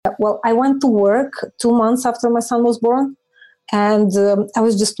Well, I went to work 2 months after my son was born. And I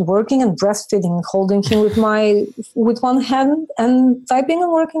was just working and breastfeeding, holding him with one hand and typing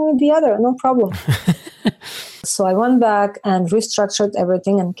and working with the other, no problem. So I went back and restructured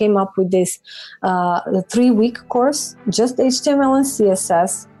everything and came up with this 3-week course, just HTML and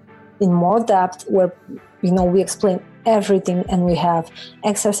CSS in more depth, where we explain everything, and we have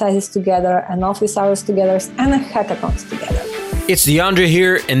exercises together and office hours together and hackathons together. It's DeAndre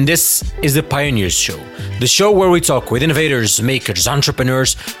here, and this is the Pioneers Show, the show where we talk with innovators, makers,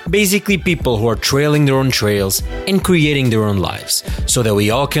 entrepreneurs, basically people who are trailing their own trails and creating their own lives, so that we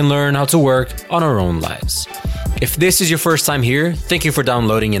all can learn how to work on our own lives. If this is your first time here, thank you for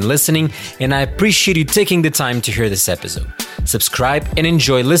downloading and listening, and I appreciate you taking the time to hear this episode. Subscribe and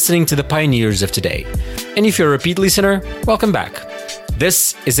enjoy listening to the pioneers of today. And if you're a repeat listener, welcome back.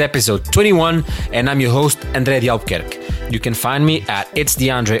 This is episode 21, and I'm your host, André Dialpkerk. You can find me at It's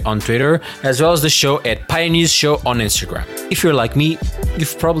DeAndre on Twitter, as well as the show at Pioneers Show on Instagram. If you're like me,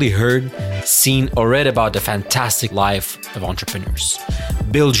 you've probably heard, seen, or read about the fantastic life of entrepreneurs.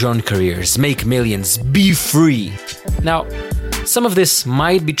 Build your own careers, make millions, be free. Now, some of this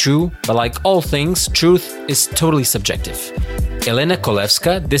might be true, but like all things, truth is totally subjective. Elena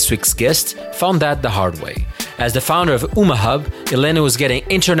Kolevska, this week's guest, found that the hard way. As the founder of UmaHub, Elena was getting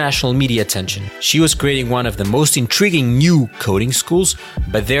international media attention. She was creating one of the most intriguing new coding schools,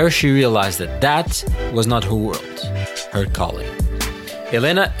 but there she realized that was not her world, her calling.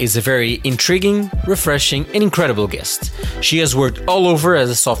 Elena is a very intriguing, refreshing, and incredible guest. She has worked all over as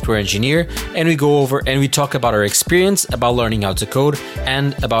a software engineer, and we talk about her experience about learning how to code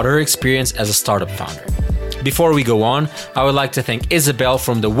and about her experience as a startup founder. Before we go on, I would like to thank Isabel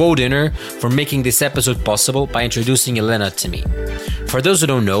from the WOW Dinner for making this episode possible by introducing Elena to me. For those who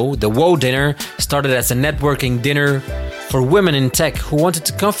don't know, the WOW Dinner started as a networking dinner for women in tech who wanted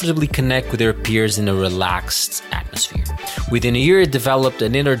to comfortably connect with their peers in a relaxed atmosphere. Within a year, it developed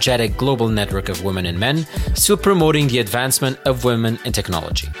an energetic global network of women and men, still promoting the advancement of women in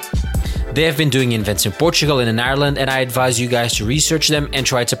technology. They have been doing events in Portugal and in Ireland, and I advise you guys to research them and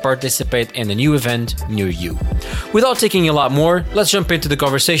try to participate in a new event near you. Without taking a lot more, let's jump into the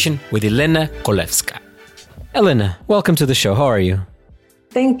conversation with Elena Kolevska. Elena, welcome to the show. How are you?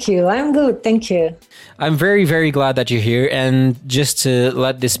 Thank you. I'm good. Thank you. I'm very, very glad that you're here. And just to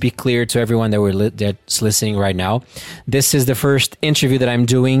let this be clear to everyone that's listening right now, this is the first interview that I'm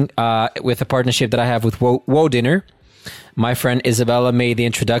doing with a partnership that I have with WOW Dinner. My friend Isabella made the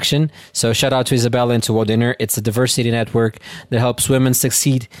introduction. So shout out to Isabella and to WOW Dinner. It's a diversity network that helps women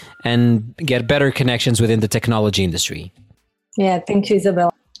succeed and get better connections within the technology industry. Yeah, thank you,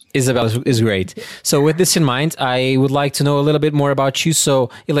 Isabella. Isabella is great. So with this in mind, I would like to know a little bit more about you. So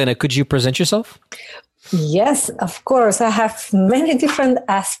Elena, could you present yourself? Yes, of course. I have many different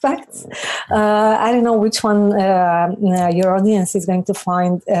aspects. I don't know which one your audience is going to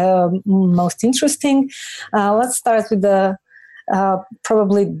find most interesting. Let's start with the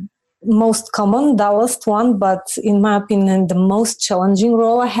probably most common, dullest one, but in my opinion, the most challenging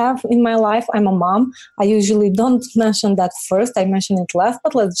role I have in my life. I'm a mom. I usually don't mention that first. I mention it last,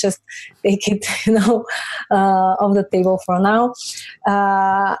 but let's just take it, off the table for now.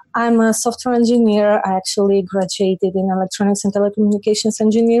 I'm a software engineer. I actually graduated in electronics and telecommunications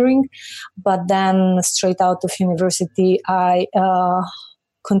engineering, but then straight out of university, I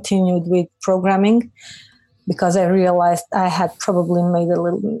continued with programming, because I realized I had probably made a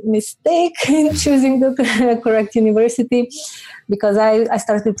little mistake in choosing the correct university, because I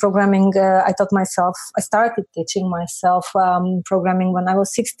started programming. I started teaching myself programming when I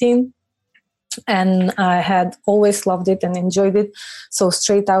was 16, and I had always loved it and enjoyed it. So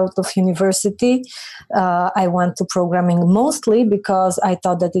straight out of university, I went to programming mostly because I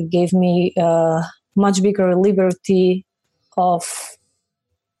thought that it gave me much bigger liberty of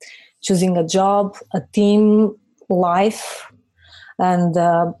choosing a job, a team, life, and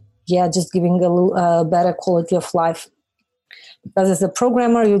just giving a better quality of life. Because as a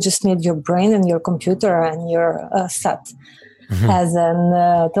programmer, you just need your brain and your computer and you're set. Mm-hmm. As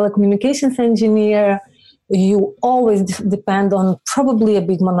a telecommunications engineer, you always depend on probably a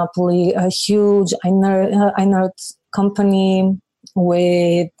big monopoly, a huge inert company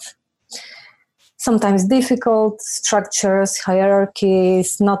with sometimes difficult structures,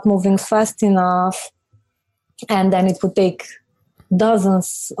 hierarchies, not moving fast enough. And then it would take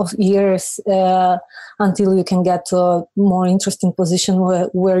dozens of years until you can get to a more interesting position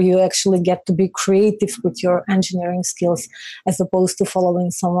where you actually get to be creative with your engineering skills, as opposed to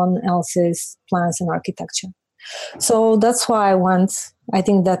following someone else's plans and architecture. So that's why I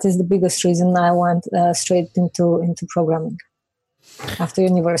think that is the biggest reason I went straight into programming. after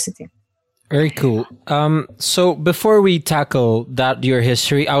university. Very cool. So before we tackle that, your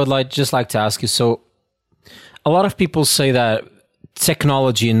history, I would just like to ask you. So a lot of people say that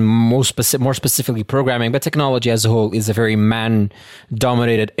technology and more specifically programming, but technology as a whole is a very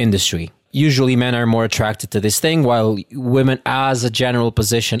man-dominated industry. Usually men are more attracted to this thing, while women as a general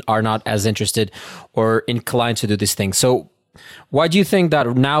position are not as interested or inclined to do this thing. So why do you think that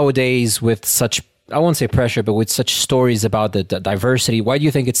nowadays, with such, I won't say pressure, but with such stories about the diversity, why do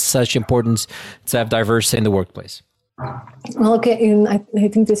you think it's such importance to have diversity in the workplace? Okay, I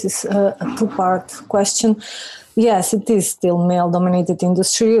think this is a two-part question. Yes, it is still male-dominated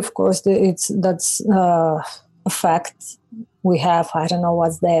industry. Of course, that's a fact. We have, I don't know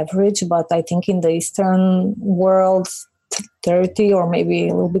what's the average, but I think in the Eastern world, 30 or maybe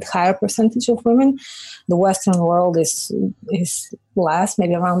a little bit higher percentage of women. The Western world is less,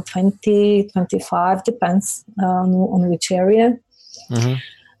 maybe around 20, 25, depends on which area. Mm-hmm.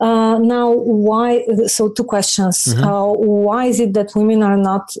 Now, why? So, two questions. Mm-hmm. Why is it that women are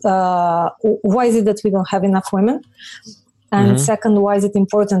not? Why is it that we don't have enough women? And mm-hmm. second, why is it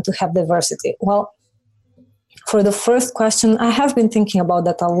important to have diversity? Well, for the first question, I have been thinking about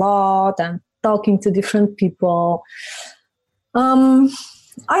that a lot and talking to different people. I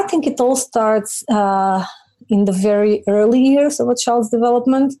think it all starts in the very early years of a child's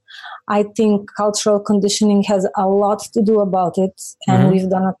development. I think cultural conditioning has a lot to do about it, and mm-hmm. we've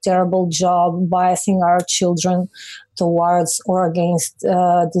done a terrible job biasing our children towards or against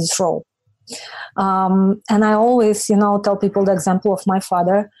this role. And I always, tell people the example of my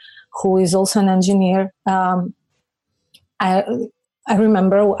father, who is also an engineer. I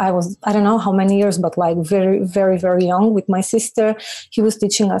remember I don't know how many years, but like very, very, very young with my sister. He was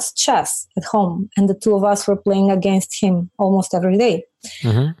teaching us chess at home, and the two of us were playing against him almost every day.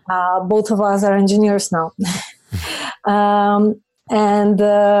 Mm-hmm. Both of us are engineers now.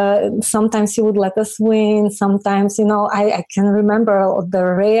 And sometimes he would let us win. Sometimes, I can remember the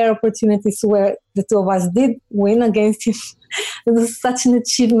rare opportunities where the two of us did win against him. It was such an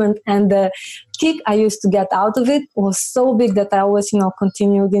achievement. And the kick I used to get out of it was so big that I always,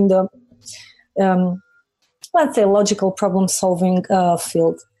 continued in the, let's say, logical problem-solving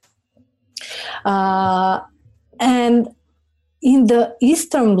field. And in the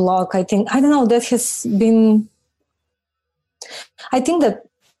Eastern Bloc, I think that has been... I think that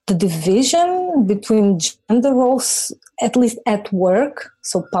the division between gender roles, at least at work,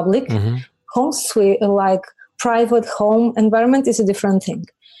 so public, mm-hmm. home suite, like private home environment, is a different thing.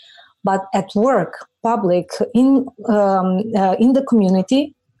 But at work, public, in the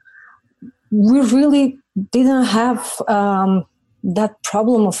community, we really didn't have that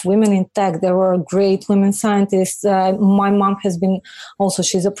problem of women in tech. There were great women scientists. My mom has been also,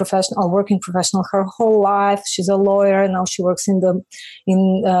 she's a working professional her whole life. She's a lawyer. Now she works in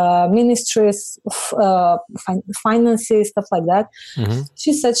ministries, finances, stuff like that. Mm-hmm.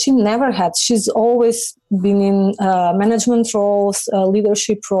 She said she's always been in management roles,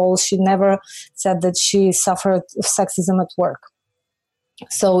 leadership roles. She never said that she suffered sexism at work.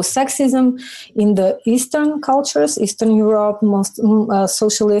 So sexism in the Eastern cultures, Eastern Europe, most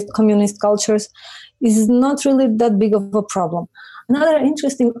socialist, communist cultures, is not really that big of a problem. Another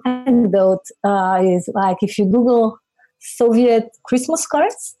interesting anecdote is like if you Google Soviet Christmas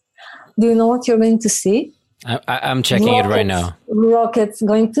cards, do you know what you're going to see? I'm checking it right now. Rockets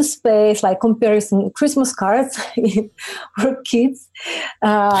going to space, like comparison Christmas cards for kids.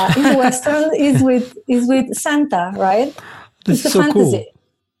 In the Western is with Santa, right? It's so fantasy. Cool.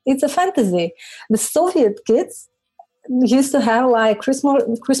 It's a fantasy. The Soviet kids used to have like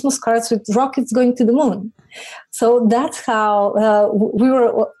Christmas cards with rockets going to the moon. So that's how we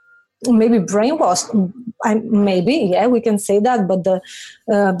were maybe brainwashed. We can say that. But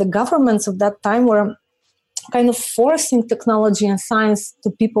the governments of that time were kind of forcing technology and science to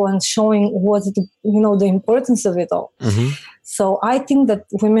people and showing what's the importance of it all. Mm-hmm. So I think that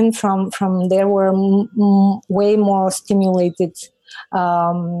women from there were way more stimulated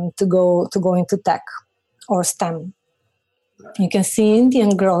to go into tech or STEM. You can see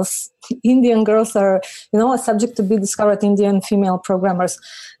Indian girls. Indian girls are, a subject to be discovered. Indian female programmers.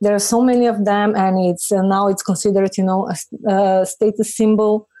 There are so many of them, and it's now it's considered, a status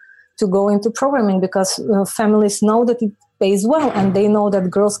symbol to go into programming because families know that it pays well, and they know that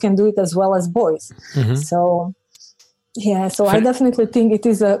girls can do it as well as boys. Mm-hmm. So, yeah. So I definitely think it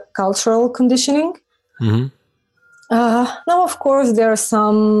is a cultural conditioning. Mm-hmm. Now, of course, there are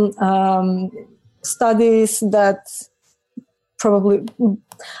some studies that probably,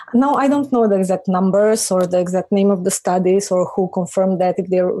 now I don't know the exact numbers or the exact name of the studies or who confirmed that if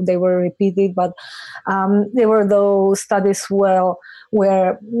they were repeated, but there were those studies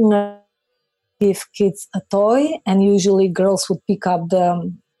where give kids a toy, and usually girls would pick up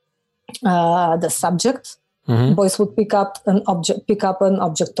the subject. Mm-hmm. Boys would pick up an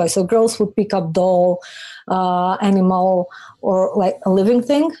object toy. So girls would pick up doll, animal, or like a living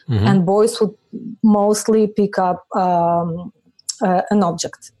thing, mm-hmm. and boys would mostly pick up an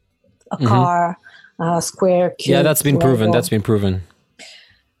object, a mm-hmm. car, a square, cube. Yeah, that's been proven.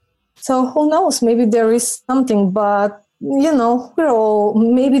 So who knows? Maybe there is something, but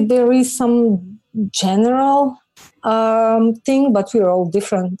maybe there is some general thing, but we're all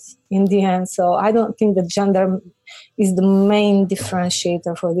different in the end. So I don't think that gender is the main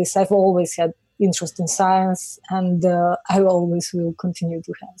differentiator for this. I've always had interest in science, and I always will continue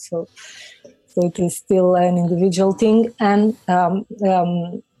to have. So it is still an individual thing, and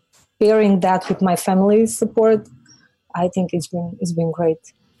pairing that with my family's support, I think it's been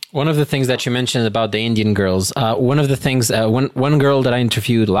great. One of the things that you mentioned about the Indian girls, one of the things, one girl that I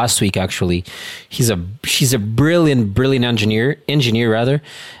interviewed last week, actually, she's a brilliant engineer, and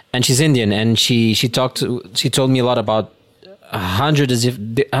she's Indian, and she told me a lot about 100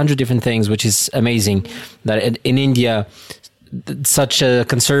 different things, which is amazing. That in India, such a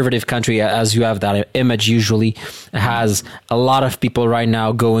conservative country as you have that image usually has a lot of people right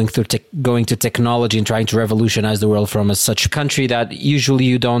now going to technology and trying to revolutionize the world from such a country that usually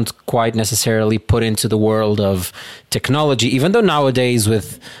you don't quite necessarily put into the world of technology, even though nowadays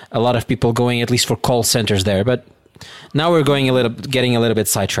with a lot of people going at least for call centers there. But now we're getting a little bit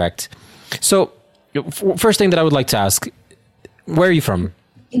sidetracked. So first thing that I would like to ask, where are you from?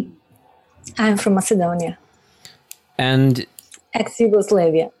 I'm from Macedonia. And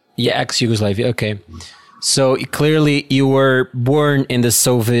ex-Yugoslavia. Yeah, ex-Yugoslavia. Okay. So clearly you were born in the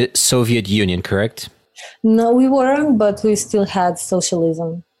Soviet Union, correct? No, we weren't, but we still had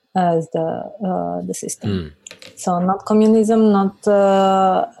socialism as the system. So not communism, not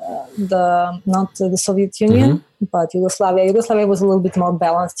the Soviet Union, mm-hmm. but Yugoslavia. Yugoslavia was a little bit more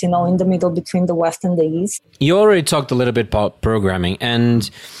balanced, in the middle between the West and the East. You already talked a little bit about programming, and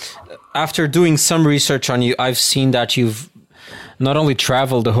after doing some research on you, I've seen that you've not only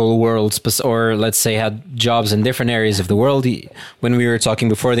traveled the whole world, or let's say had jobs in different areas of the world. When we were talking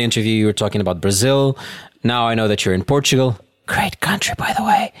before the interview, you were talking about Brazil. Now I know that you're in Portugal. Great country, by the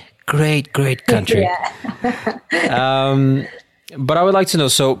way. Great country. Yeah. But I would like to know,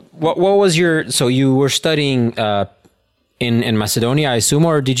 so what was so you were studying in Macedonia, I assume,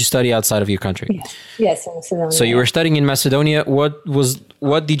 or did you study outside of your country? Yes, in Macedonia. So you were studying in Macedonia.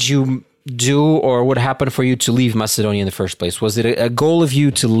 What did you do, or what happened for you to leave Macedonia in the first place? Was it a goal of you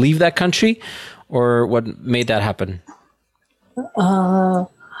to leave that country, or what made that happen?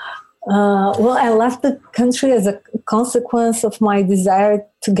 Well, I left the country as a consequence of my desire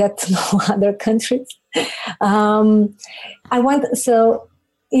to get to know other countries.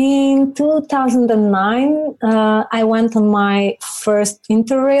 In 2009, I went on my first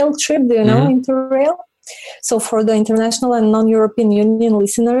Interrail trip. Do you know mm-hmm. Interrail? So for the international and non-European Union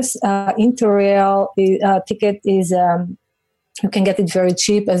listeners, Interrail ticket is, you can get it very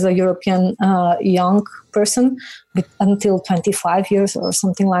cheap as a European young person until 25 years or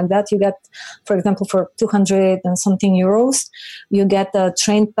something like that. You get, for example, for 200 and something euros, you get a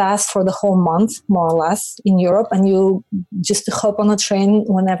train pass for the whole month, more or less, in Europe. And you just hop on a train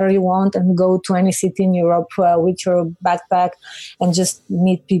whenever you want and go to any city in Europe with your backpack and just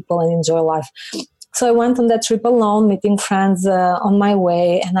meet people and enjoy life. So I went on that trip alone, meeting friends on my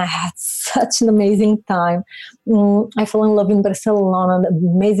way, and I had such an amazing time. I fell in love in Barcelona, an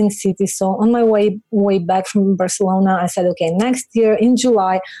amazing city. So on my way back from Barcelona, I said, okay, next year in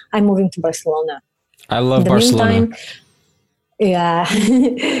July, I'm moving to Barcelona. I love Barcelona.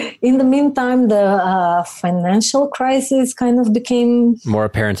 In the meantime, the financial crisis kind of became more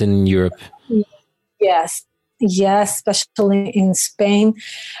apparent in Europe. Yes, especially in Spain.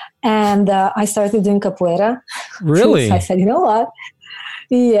 And I started doing capoeira. Really? So I said, you know what?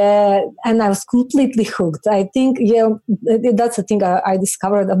 Yeah, and I was completely hooked. I think, that's the thing I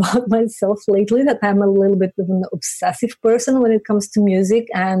discovered about myself lately, that I'm a little bit of an obsessive person when it comes to music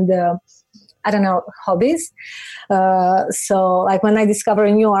and, hobbies. So like when I discover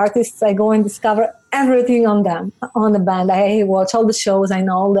new artists, I go and discover everything on them, on the band. I watch all the shows, I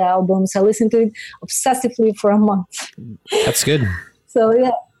know all the albums, I listen to it obsessively for a month. That's good. So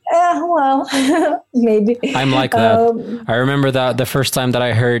yeah. Well, maybe. I'm like that. I remember that the first time that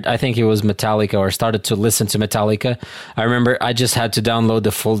I think it was Metallica, or started to listen to Metallica. I remember I just had to download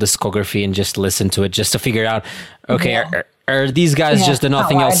the full discography and just listen to it just to figure out, okay, Are these guys just the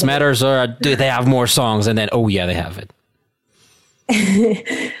Nothing Oh, Else Matters, or do they have more songs and then, oh yeah, they have it?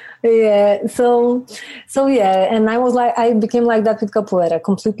 Yeah, so yeah, and I became like that with capoeira,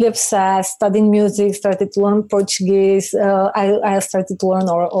 completely obsessed, studying music, started to learn Portuguese. I started to learn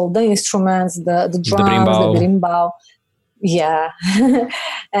all the instruments, the drums, the berimbau, yeah,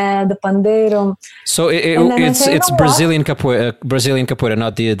 and the pandeiro. So it's Brazilian capoeira,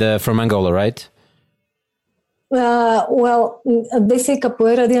 not the from Angola, right? Well, they say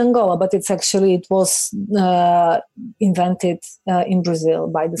capoeira de Angola, but it was invented in Brazil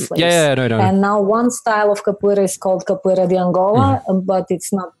by the slaves. Yeah, no. And now one style of capoeira is called capoeira de Angola, but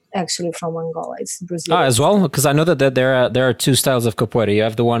it's not actually from Angola. It's Brazilian. As well, because I know that there are two styles of capoeira. You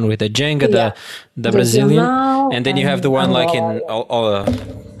have the one with the jenga, the Brazilian, and then you have the one Angola, like in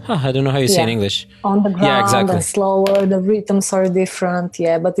I don't know how you say in English. On the ground, yeah, exactly. And slower. The rhythms are different,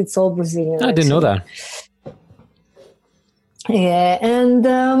 but it's all Brazilian. I didn't know that. Yeah, and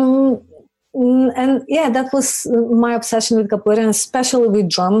yeah, that was my obsession with capoeira, and especially with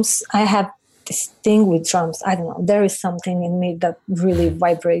drums. I have this thing with drums. I don't know. There is something in me that really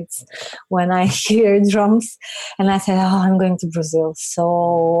vibrates when I hear drums. And I said, I'm going to Brazil.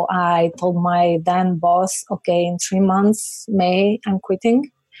 So I told my then boss, okay, in 3 months, May, I'm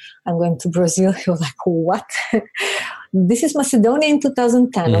quitting. I'm going to Brazil. He was like, what? This is Macedonia in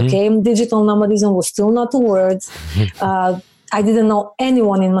 2010, okay? Digital nomadism was still not a word. I didn't know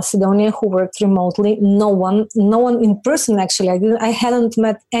anyone in Macedonia who worked remotely. No one in person, actually. I hadn't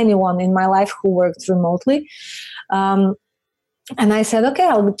met anyone in my life who worked remotely. And I said, okay,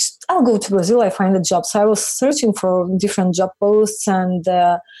 I'll go to Brazil. I find a job. So I was searching for different job posts, and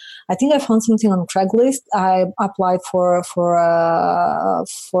I think I found something on Craigslist. I applied for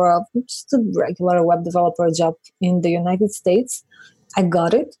just a regular web developer job in the United States. I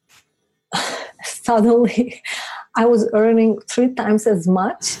got it. Suddenly, I was earning 3 times as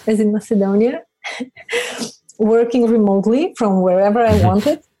much as in Macedonia, working remotely from wherever I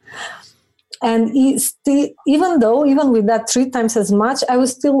wanted. And even with that 3 times as much, I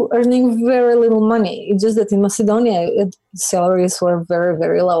was still earning very little money. It's just that in Macedonia, salaries were very,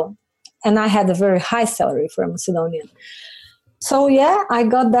 very low. And I had a very high salary for a Macedonian. So yeah, I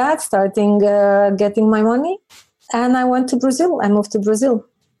got that, starting getting my money. And I went to Brazil. I moved to Brazil.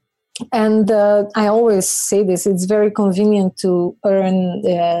 And I always say this, it's very convenient to earn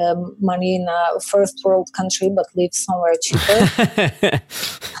money in a first world country, but live somewhere cheaper.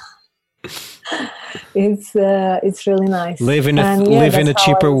 It's really nice. Live in a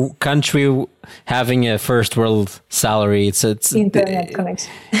cheaper country, having a first world salary. It's internet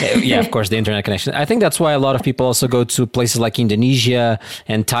connection. Yeah, of course, the internet connection. I think that's why a lot of people also go to places like Indonesia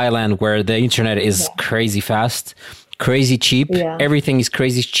and Thailand, where the internet is crazy fast. Crazy cheap. Yeah. Everything is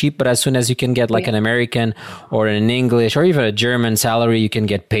crazy cheap, but as soon as you can get like an American or an English or even a German salary, you can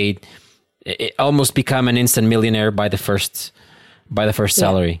get paid. It almost become an instant millionaire by the first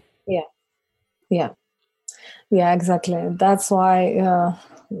salary. Yeah, exactly. That's why,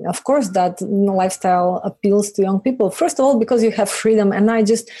 of course, that lifestyle appeals to young people. First of all, because you have freedom, and I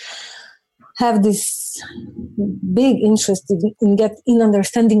just have this big interest in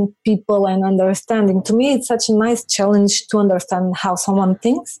understanding people and understanding. To me, it's such a nice challenge to understand how someone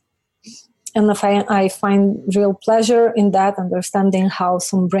thinks. And I find real pleasure in that, understanding how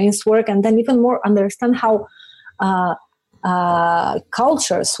some brains work, and then even more understand how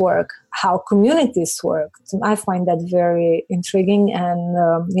cultures work, how communities work. I find that very intriguing, and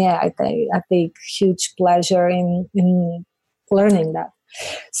I take huge pleasure in learning that.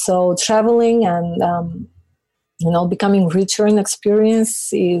 So traveling and becoming richer in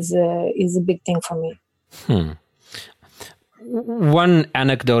experience is a big thing for me. One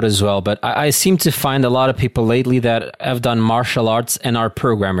anecdote as well, but I seem to find a lot of people lately that have done martial arts and are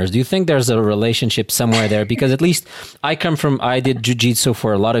programmers. Do you think there's a relationship somewhere there? Because at least I did jiu-jitsu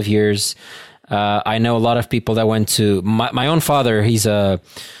for a lot of years. I know a lot of people that went to my own father. He's a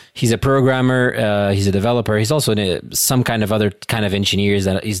programmer. He's a developer. He's also some kind of other kind of engineers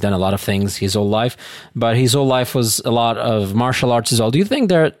that he's done a lot of things his whole life, but his whole life was a lot of martial arts as well. Do you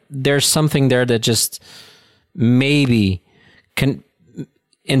think there's something there that just maybe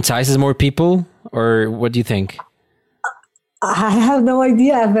entices more people, or what do you think? I have no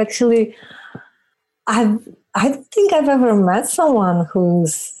idea. I don't think I've ever met someone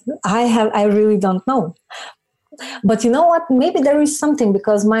I really don't know. But you know what? Maybe there is something,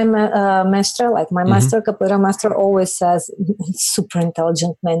 because my master, master, capoeira master, always says, super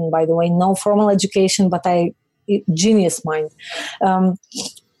intelligent man, by the way, no formal education, but genius mind.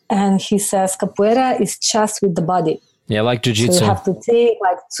 And he says, capoeira is chess with the body. Yeah, like jiu-jitsu. So you have to take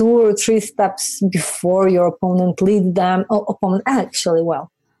like 2 or 3 steps before your opponent lead them. Oh, opponent, actually,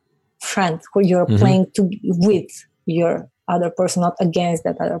 friend who you're playing with your other person, not against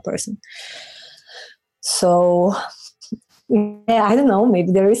that other person. So yeah, I don't know,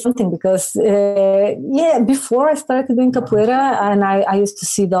 maybe there is something because before I started doing capoeira and I used to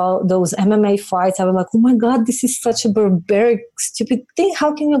see those MMA fights, I was like, oh my God, this is such a barbaric, stupid thing.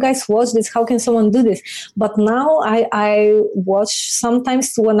 How can you guys watch this? How can someone do this? But now I watch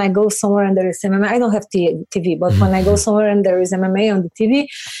sometimes when I go somewhere and there is MMA. I don't have TV, but when I go somewhere and there is MMA on the TV,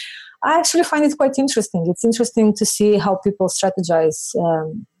 I actually find it quite interesting. It's interesting to see how people strategize.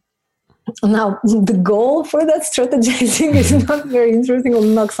 Now, the goal for that strategizing is not very interesting. Will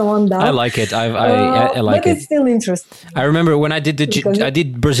knock someone down. I like it. I like but it. It's still interesting. I remember when I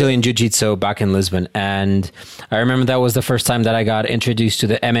did Brazilian Jiu-Jitsu back in Lisbon, and I remember that was the first time that I got introduced to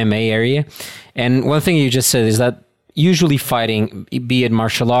the MMA area. And one thing you just said is that usually fighting, be it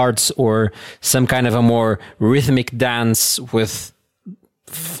martial arts or some kind of a more rhythmic dance with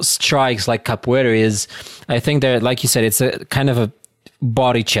strikes like capoeira is, I think that, like you said, it's a kind of a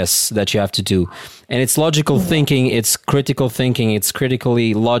body chess that you have to do, and it's logical thinking, it's critical thinking, it's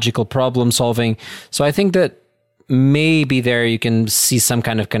critically logical problem solving. So I think that maybe there you can see some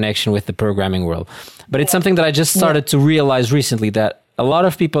kind of connection with the programming world. But it's something that I just started to realize recently, that a lot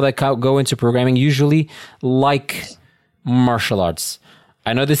of people that go into programming usually like martial arts.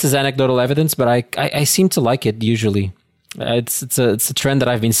 I know this is anecdotal evidence, but I seem to like it usually. It's a trend that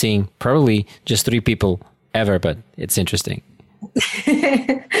I've been seeing. Probably just 3 people ever, but it's interesting.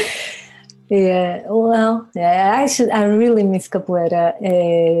 Yeah, well, yeah, I really miss capoeira,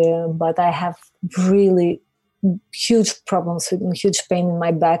 but I have really huge problems with huge pain in my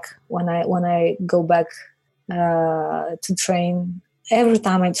back when I go back to train. Every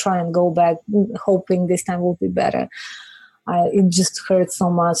time I try and go back, hoping this time will be better, it just hurts so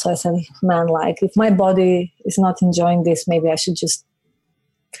much. So I said, man, like if my body is not enjoying this, maybe I should just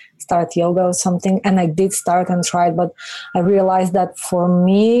start yoga or something. And I did start and tried, but I realized that for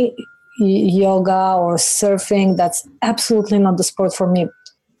me, yoga or surfing, that's absolutely not the sport for me.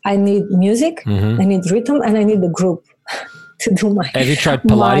 I need music, I need rhythm, and I need a group to do my. Have you tried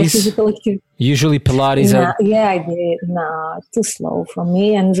Pilates? Physical activity. Usually Pilates. Yeah, I did. No, too slow for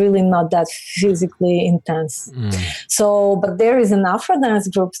me, and really not that physically intense. So, but there is an Afro dance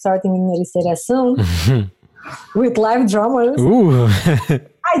group starting in Ericeira soon with live drummers. Ooh.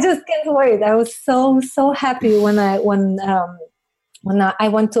 I just can't wait. I was so happy when I went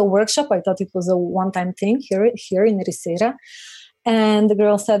to a workshop. I thought it was a one-time thing here in Ericeira. And the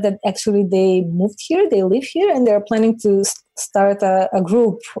girl said that actually they moved here, they live here, and they're planning to start a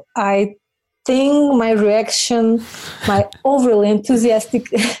group. I think my overly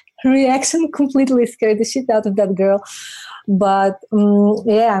enthusiastic reaction completely scared the shit out of that girl. But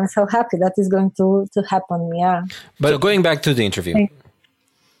I'm so happy that is going to happen. Yeah. But going back to the interview.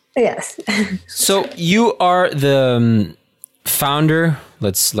 Yes. So you are the founder,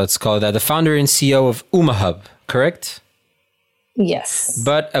 let's call it that, the founder and CEO of UmaHub, correct? Yes.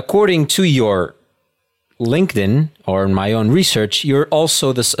 But according to your LinkedIn or my own research, you're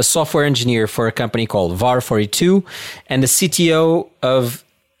also a software engineer for a company called VAR42 and the CTO of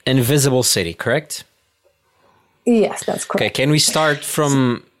Invisible City, correct? Yes, that's correct. Okay, can we start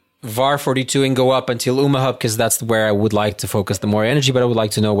from VAR42 and go up until UmaHub, because that's where I would like to focus the more energy, but I would like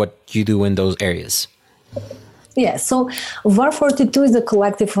to know what you do in those areas. Yeah, so VAR42 is a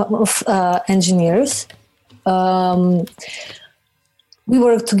collective of engineers. We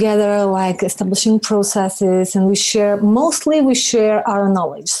work together, like establishing processes, and we share our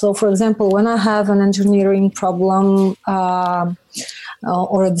knowledge. So, for example, when I have an engineering problem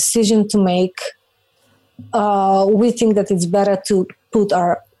or a decision to make, we think that it's better to put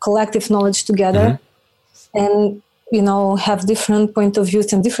our collective knowledge together and, have different point of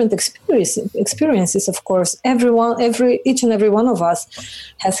views and different experiences. Of course, each and every one of us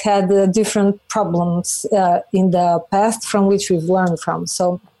has had different problems in the past from which we've learned from.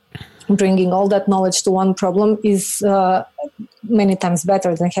 So bringing all that knowledge to one problem is many times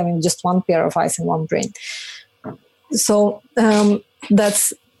better than having just one pair of eyes and one brain. So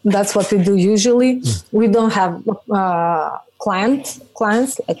that's what we do usually. We don't have clients,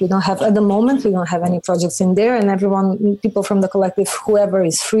 like we don't have at the moment, we don't have any projects in there, and people from the collective, whoever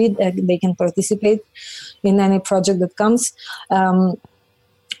is free, they can participate in any project that comes. For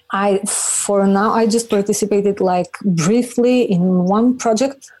now, I just participated like briefly in one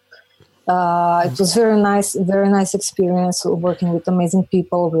project. It was very nice experience working with amazing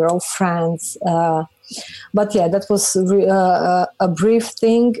people. We're all friends. But yeah, that was a brief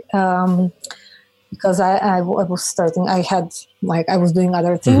thing. because I was starting. I was doing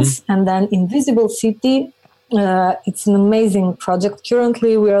other things, and then Invisible City. It's an amazing project.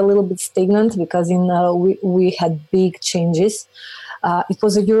 Currently, we are a little bit stagnant because we had big changes. It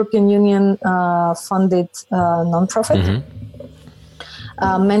was a European Union funded nonprofit.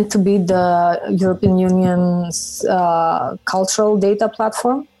 Meant to be the European Union's cultural data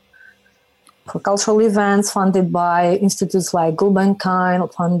platform for cultural events, funded by institutes like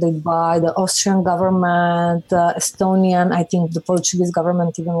Gulbenkian, funded by the Austrian government, Estonian. I think the Portuguese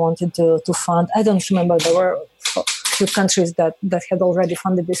government even wanted to fund. I don't remember. There were a few countries that had already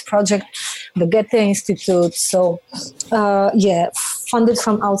funded this project. The Goethe Institute. So, funded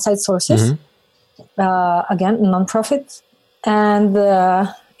from outside sources. Again, nonprofit. And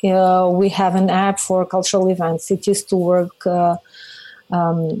we have an app for cultural events. It used to work.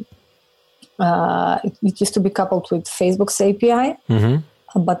 It used to be coupled with Facebook's API,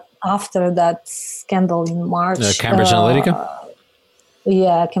 but after that scandal in March, Cambridge Analytica.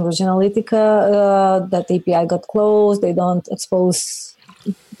 Cambridge Analytica. That API got closed. They don't expose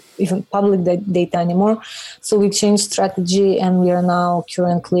even public data anymore. So we changed strategy, and we are now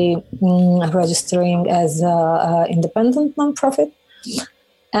currently registering as an independent nonprofit,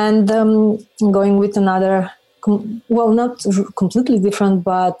 and going with another, not completely different,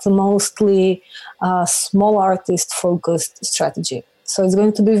 but mostly small artist focused strategy. So it's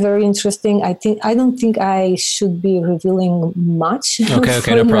going to be very interesting. I don't think I should be revealing much.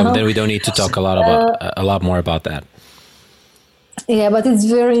 Okay, no problem. Then we don't need to talk a lot more about that. Yeah, but it's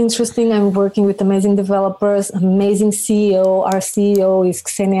very interesting. I'm working with amazing developers, amazing CEO. Our CEO is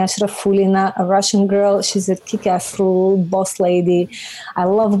Ksenia Shrafulina, a Russian girl. She's a kick-ass boss lady. I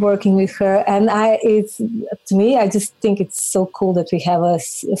love working with her. And to me, I just think it's so cool that we have a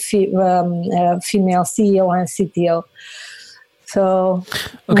female CEO and CTO. So,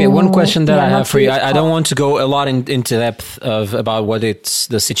 okay, one question that I have for you. I don't want to go a lot into depth about what it's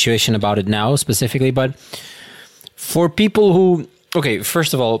the situation about it now specifically, but for people who,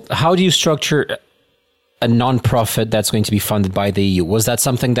 first of all, how do you structure a nonprofit that's going to be funded by the EU? Was that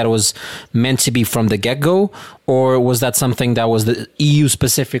something that was meant to be from the get-go, or was that something that was the EU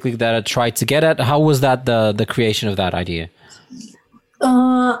specifically that it tried to get at? How was that the creation of that idea?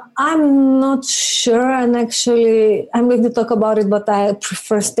 I'm not sure, and actually I'm going to talk about it, but I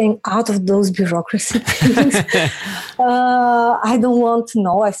prefer staying out of those bureaucracy things. I don't want to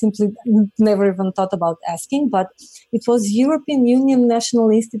know. I simply never even thought about asking, but it was European Union National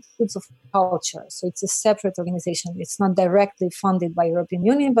Institutes of Culture. So it's a separate organization. It's not directly funded by European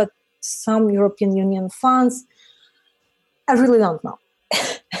Union, but some European Union funds. I really don't know.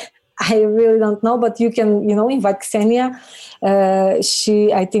 I really don't know, but you can, invite Ksenia.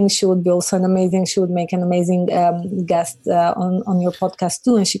 I think she would be also she would make an amazing guest on your podcast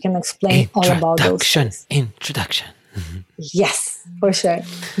too, and she can explain all about those things. Introduction. Yes, for sure.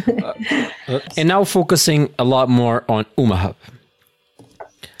 And now focusing a lot more on UmaHub.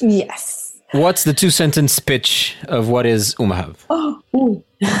 Yes. What's the 2-sentence pitch of what is UmaHub?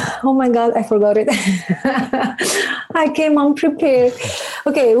 Oh my God, I forgot it. I came unprepared.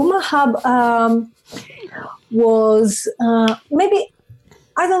 Okay, UmaHub was maybe,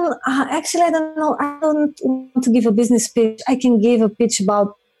 I don't know. I don't want to give a business pitch. I can give a pitch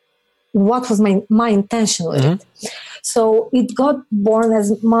about what was my intention with it. So it got born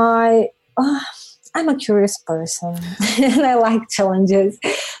as I'm a curious person and I like challenges.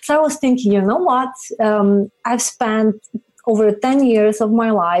 So I was thinking, you know what? I've spent over 10 years of my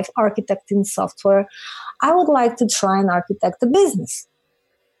life architecting software. I would like to try and architect a business.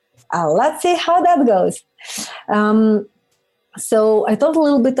 Let's see how that goes. So I thought a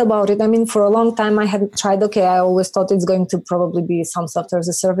little bit about it. I mean, for a long time I had tried, I always thought it's going to probably be some software as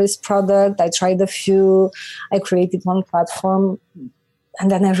a service product. I tried a few. I created one platform. And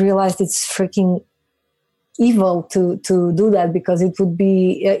then I realized it's freaking evil to do that, because it would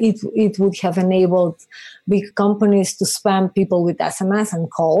be it would have enabled big companies to spam people with SMS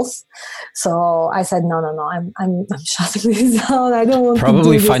and calls. So I said no, I'm shutting this down. I don't want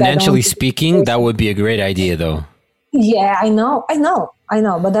probably to do this. Financially speaking, that would be a great idea though. Yeah, I know,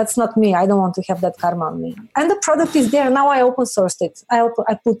 but that's not me. I don't want to have that karma on me. And the product is there now. I open sourced it. I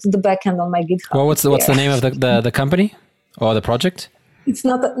put the backend on my GitHub. Well, what's the name of the company or the project? It's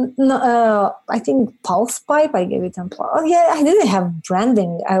not, I think Pulse Pipe, I gave it employee. Oh yeah, I didn't have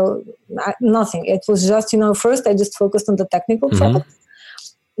branding. Nothing. It was just, first I just focused on the technical product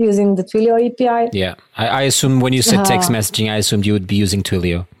using the Twilio API. Yeah. I assume when you said text messaging, I assumed you would be using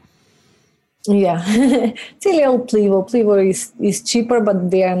Twilio. Yeah. Twilio, Plivo. Plivo is cheaper,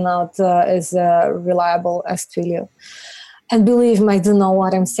 but they are not as reliable as Twilio. And believe me, I do know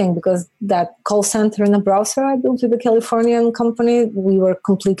what I'm saying, because that call center in a browser I built with a Californian company, we were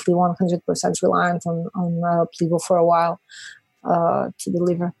completely 100% reliant on Plivo for a while to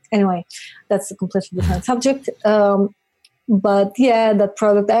deliver. Anyway, that's a completely different subject. But yeah, that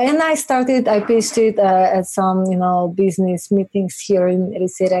product, and I pitched it at some, business meetings here in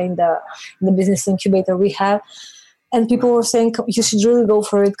Ericeira in the business incubator we have, and people were saying, you should really go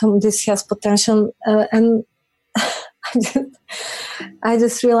for it. This has potential, and I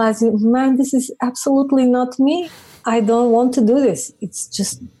just realized, man, this is absolutely not me. I don't want to do this. It's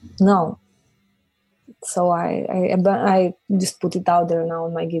just no. So I just put it out there now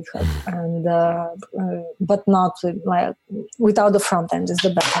on my GitHub, and but not without the front end, just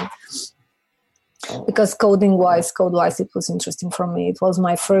the back end. Because code-wise, it was interesting for me. It was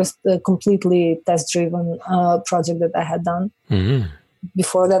my first completely test-driven project that I had done. Mm-hmm.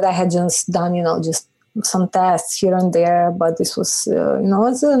 Before that, I had just done, just some tests here and there. But this was,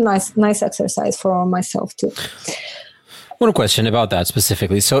 it's a nice exercise for myself too. One question about that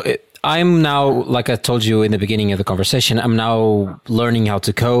specifically. So I'm now, like I told you in the beginning of the conversation, I'm now learning how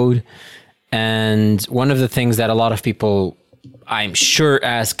to code. And one of the things that a lot of people, I'm sure,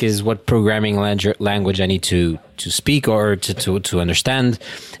 ask is what programming language I need to speak or to understand,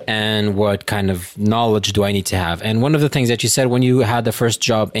 and what kind of knowledge do I need to have. And one of the things that you said when you had the first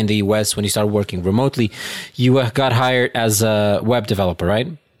job in the US, when you started working remotely, you got hired as a web developer, right?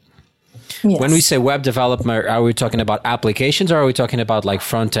 Yes. When we say web development, are we talking about applications, or are we talking about like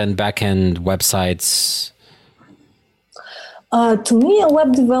front end, back end websites? To me, a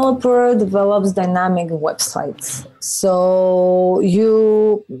web developer develops dynamic websites. So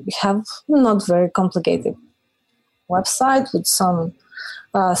you have not very complicated website with some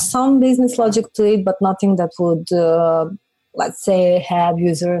business logic to it, but nothing that would, let's say, have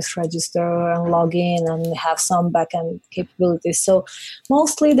users register and log in and have some backend capabilities. So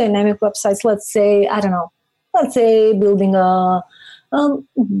mostly dynamic websites, let's say building a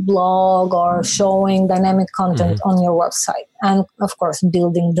blog or showing dynamic content on your website, and of course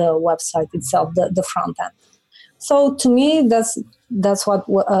building the website itself, the front end. So to me, that's what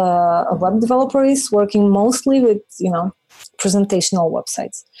a web developer is, working mostly with presentational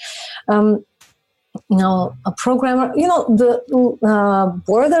websites. A programmer, the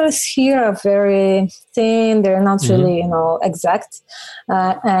borders here are very thin. They're not really, exact.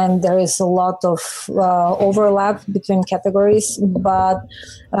 And there is a lot of overlap between categories. But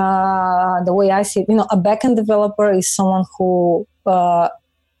the way I see it, a backend developer is someone who,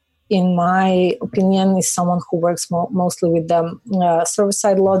 in my opinion, is someone who works mostly with the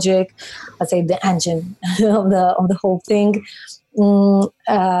server-side logic, let's say the engine of the whole thing.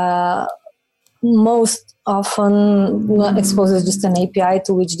 Most often exposes just an API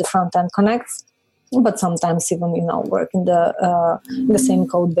to which the front end connects, but sometimes even work in the same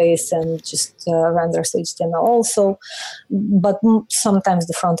code base and just renders HTML also. But sometimes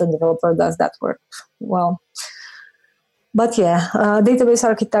the front end developer does that work well. But yeah, database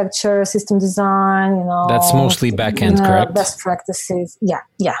architecture, system design, that's mostly backend, correct? Best practices. Yeah.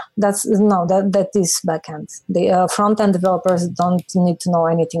 That is backend. The front-end developers don't need to know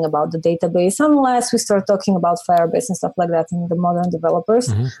anything about the database unless we start talking about Firebase and stuff like that in the modern developers,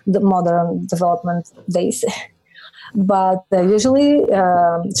 the modern development days. But usually,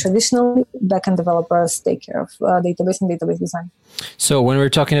 traditionally, backend developers take care of database and database design. So when we're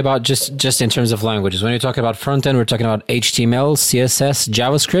talking about just in terms of languages, when you're talking about front end, we're talking about HTML, CSS,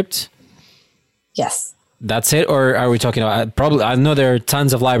 JavaScript? Yes. That's it? Or are we talking about, probably, I know there are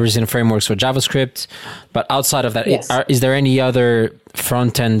tons of libraries and frameworks for JavaScript, but outside of that, yes. Is there any other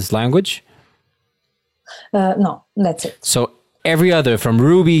front end language? No, that's it. So every other, from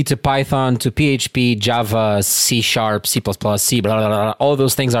Ruby to Python to PHP, Java, C#, C++, C, blah, blah, blah, all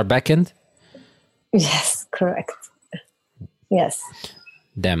those things are backend? Yes, correct. Yes.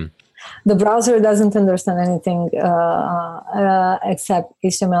 Damn. The browser doesn't understand anything except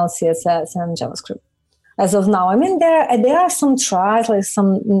HTML, CSS, and JavaScript. As of now, I mean, there are some tries, like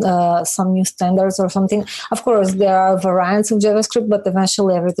some new standards or something. Of course, there are variants of JavaScript, but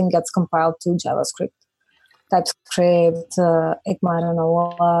eventually everything gets compiled to JavaScript. TypeScript, ECMA, I don't know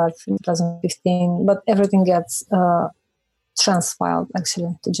what, 2015, but everything gets transpiled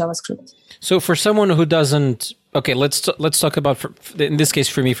actually to JavaScript. So for someone who doesn't, okay, let's talk about, in this case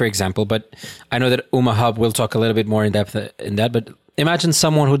for me, for example, but I know that UmaHub will talk a little bit more in depth in that, but imagine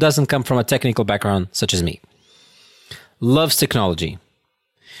someone who doesn't come from a technical background, such as me, loves technology,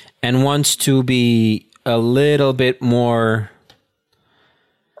 and wants to be a little bit more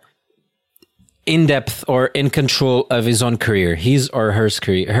in depth or in control of his own career, his or her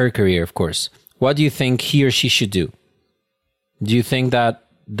career, of course. What do you think he or she should do? Do you think that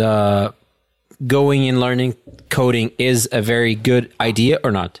the going and learning coding is a very good idea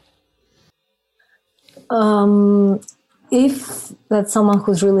or not? If that's someone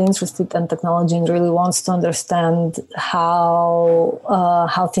who's really interested in technology and really wants to understand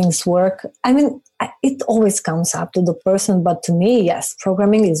how things work, I mean, it always comes up to the person. But to me, yes,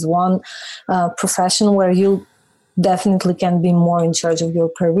 programming is one profession where you definitely can be more in charge of your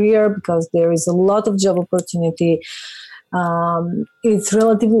career, because there is a lot of job opportunity. It's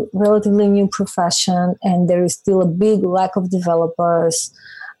relatively new profession, and there is still a big lack of developers,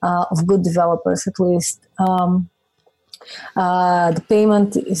 of good developers at least. The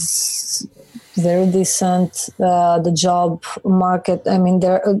payment is very decent. The job market, I mean,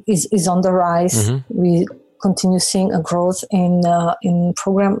 there is on the rise. Mm-hmm. We continue seeing a growth in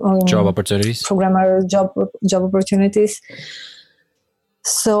job opportunities, programmer job opportunities.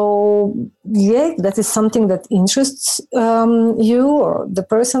 So yeah, that is something that interests you or the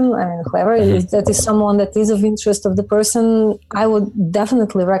person, I mean, whoever it is, that is someone that is of interest of the person. I would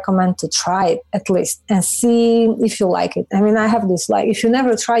definitely recommend to try it at least and see if you like it. I mean, I have this, like, if you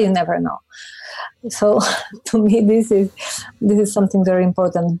never try, you never know. So to me, this is something very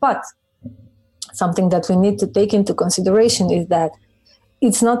important. But something that we need to take into consideration is that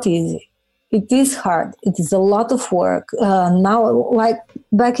it's not easy. It is hard. It is a lot of work. Now, like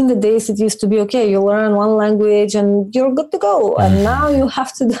back in the days, it used to be, okay, you learn one language and you're good to go. And now you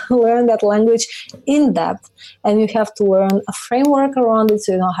have to learn that language in depth, and you have to learn a framework around it,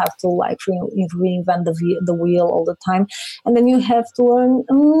 so you don't have to like reinvent the wheel all the time. And then you have to learn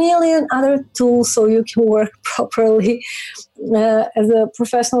a million other tools so you can work properly as a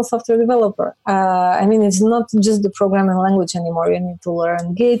professional software developer. I mean, it's not just the programming language anymore. You need to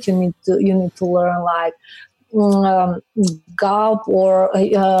learn Git. You need to learn like Gulp or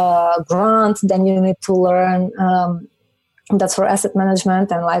Grunt. Then you need to learn that's for asset management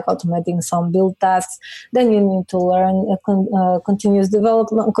and like automating some build tasks. Then you need to learn continuous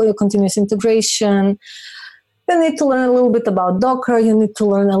development, continuous integration. You need to learn a little bit about Docker. You need to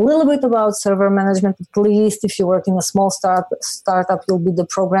learn a little bit about server management. At least if you work in a small startup, you'll be the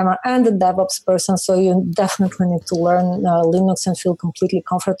programmer and the DevOps person. So you definitely need to learn Linux and feel completely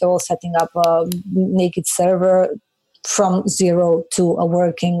comfortable setting up a naked server from zero to a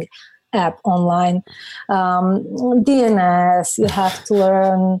working app online. DNS, you have to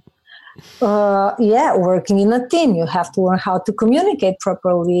learn. Working in a team, you have to learn how to communicate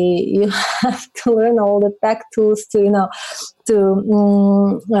properly. You have to learn all the tech tools to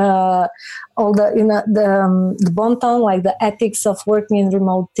all the bon ton, like the ethics of working in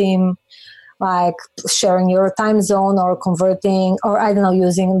remote team, like sharing your time zone or converting, or I don't know,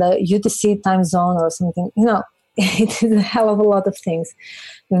 using the UTC time zone or something. It is a hell of a lot of things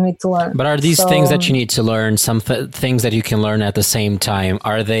you need to learn. But are these things that you need to learn, some things that you can learn at the same time?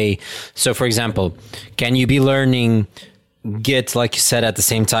 Are they, so for example, can you be learning Git, like you said, at the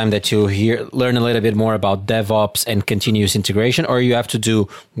same time that you learn a little bit more about DevOps and continuous integration, or you have to do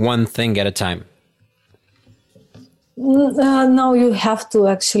one thing at a time? No, you have to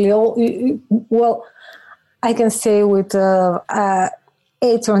actually. Well, I can say with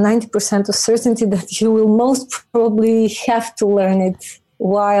 8 or 90% of certainty that you will most probably have to learn it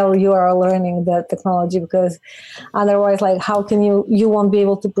while you are learning the technology, because otherwise, like, how can you won't be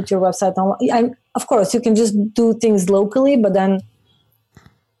able to put your website on. Of course, you can just do things locally, but then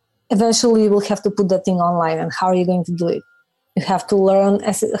eventually you will have to put that thing online. And how are you going to do it? You have to learn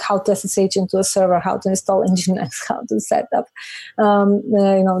how to SSH into a server, how to install Nginx, how to set up,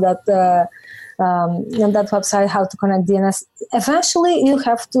 that website, how to connect DNS. Eventually, you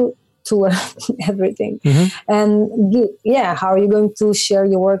have to learn everything. Mm-hmm. And how are you going to share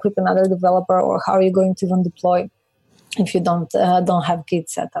your work with another developer, or how are you going to even deploy if you don't have Git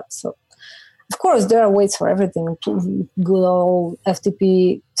set up? So, of course, there are ways for everything. Good old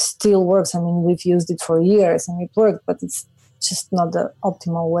FTP still works. I mean, we've used it for years and it worked, but it's just not the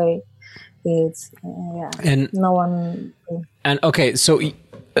optimal way. It's and no one. And okay, so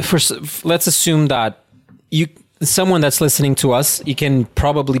first, let's assume that someone that's listening to us, you can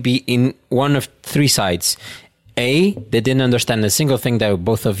probably be in one of three sides. A, they didn't understand a single thing that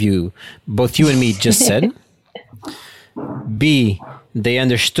both you and me just said. B, they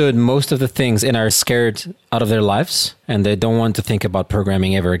understood most of the things and are scared out of their lives and they don't want to think about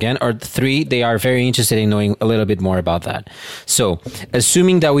programming ever again. Or 3, they are very interested in knowing a little bit more about that. So,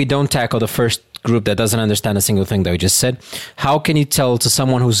 assuming that we don't tackle the first group that doesn't understand a single thing that we just said, how can you tell to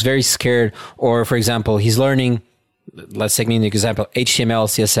someone who's very scared, or for example, he's learning let's take me an example, HTML,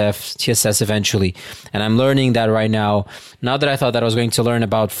 CSS eventually. And I'm learning that right now. Now that I thought that I was going to learn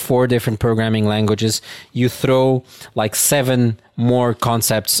about 4 different programming languages, you throw like 7 more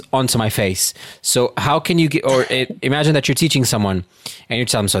concepts onto my face. So how can you get, or imagine that you're teaching someone and you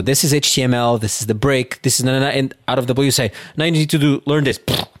tell them, so this is HTML, this is the break, this is, and out of the blue you say, now you need to learn this.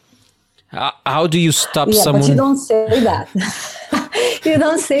 How do you stop someone? But you don't say that. You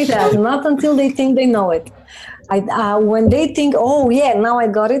don't say that, not until they think they know it. When they think, oh yeah, now I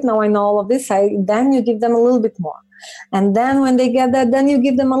got it, now I know all of this, then you give them a little bit more. And then when they get that, then you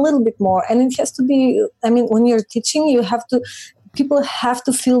give them a little bit more. And it has to be, when you're teaching, people have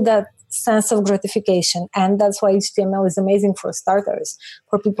to feel that sense of gratification. And that's why HTML is amazing for starters,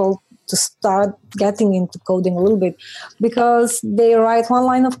 for people to start getting into coding a little bit, because they write 1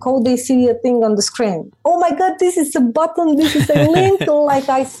 line of code, they see a thing on the screen. Oh my God, this is a button, this is a link, like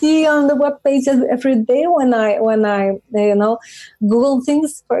I see on the web pages every day when I Google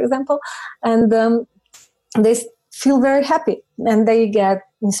things, for example, and they feel very happy and they get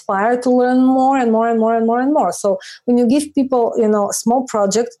inspired to learn more and more and more and more and more. So when you give people, a small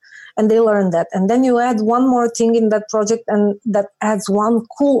project, and they learn that, and then you add 1 more thing in that project, and that adds 1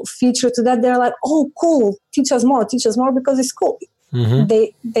 cool feature to that, they're like, oh, cool, teach us more, because it's cool. Mm-hmm.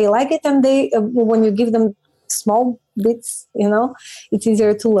 They like it, and they when you give them small bits, it's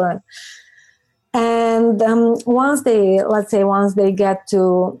easier to learn. And once they get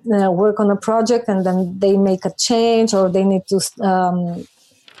to work on a project, and then they make a change, or they need to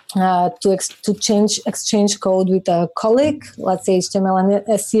exchange code with a colleague, let's say HTML and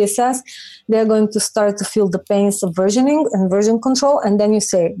CSS, they're going to start to feel the pains of versioning and version control. And then you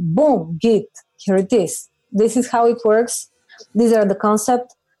say, boom, Git, here it is. This is how it works. These are the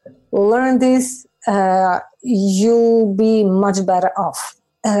concepts. Learn this. You'll be much better off.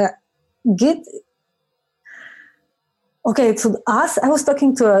 Git. Okay, to us, I was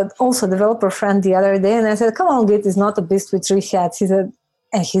talking to also a developer friend the other day, and I said, come on, Git is not a beast with 3 hats. He said,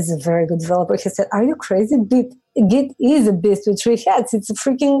 and he's a very good developer. He said, are you crazy? Git is a beast with 3 hats. It's a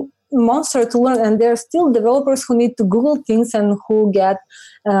freaking monster to learn. And there are still developers who need to Google things and who get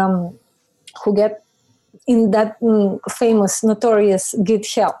in that famous, notorious Git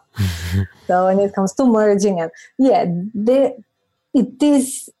hell. Mm-hmm. So when it comes to merging, and it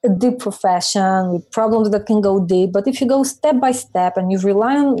is a deep profession with problems that can go deep. But if you go step by step and you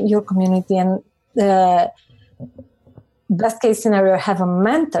rely on your community, and best case scenario, have a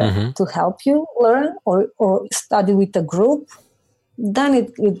mentor mm-hmm. to help you learn, or study with a group, then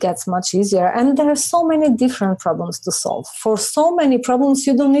it gets much easier. And there are so many different problems to solve. For so many problems,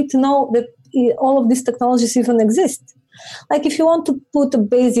 you don't need to know that all of these technologies even exist. Like if you want to put a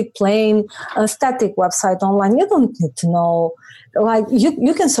basic plain static website online, you don't need to know. Like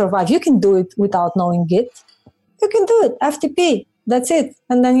you can survive. You can do it without knowing Git. You can do it. FTP. That's it.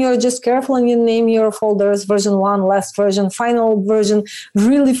 And then you're just careful and you name your folders version 1, last version, final version,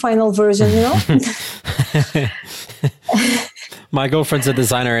 really final version, My girlfriend's a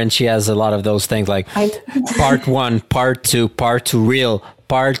designer and she has a lot of those things like part 1, part 2, part 2 real,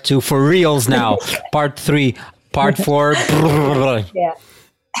 part 2 for reals now, part 3, part 4. Yeah.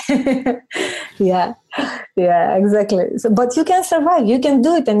 Yeah, exactly. So, but you can survive. You can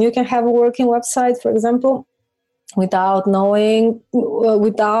do it, and you can have a working website, for example, without having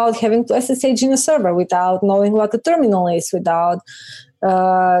to SSH in a server, without knowing what a terminal is, without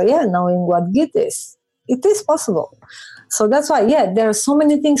knowing what Git is. It is possible. So that's why, there are so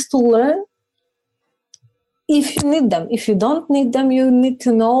many things to learn if you need them. If you don't need them, you need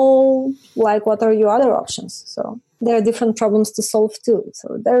to know what are your other options. So there are different problems to solve too.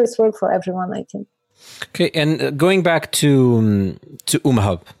 So there is work for everyone, I think. Okay, and going back to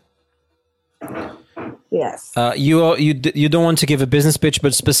UmaHub. Yes. You don't want to give a business pitch,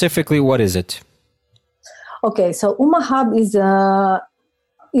 but specifically, what is it? Okay, so UmaHub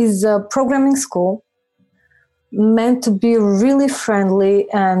is a programming school meant to be really friendly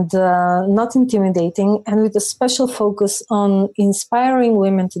and not intimidating, and with a special focus on inspiring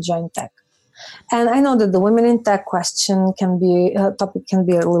women to join tech. And I know that the women in tech topic can be a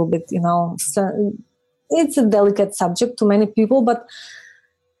little bit, it's a delicate subject to many people, but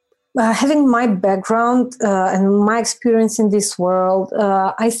having my background and my experience in this world,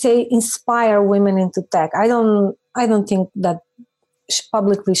 I say inspire women into tech. I don't think that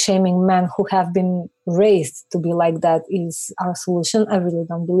publicly shaming men who have been raised to be like that is our solution. I really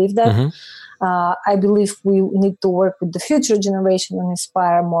don't believe that. Mm-hmm. I believe we need to work with the future generation and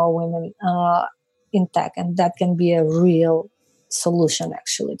inspire more women in tech, and that can be a real solution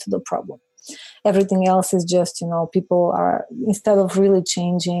actually to the problem. Everything else is just, people are, instead of really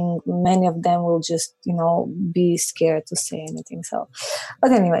changing, many of them will just, be scared to say anything. So,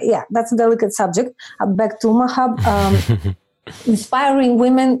 but anyway, yeah, that's a delicate subject. Back to Umahab, inspiring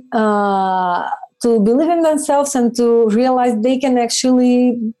women to believe in themselves and to realize they can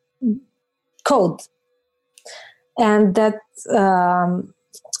actually code, and that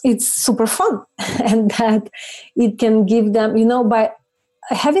it's super fun, and that it can give them, by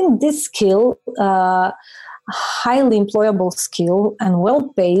having this skill, highly employable skill and well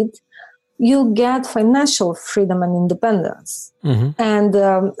paid, you get financial freedom and independence. Mm-hmm.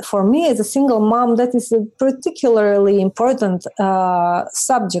 And for me as a single mom, that is a particularly important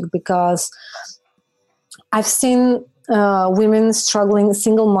subject, because I've seen women struggling,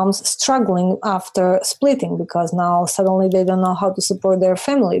 single moms struggling after splitting, because now suddenly they don't know how to support their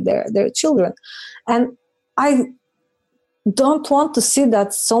family, their children. And I don't want to see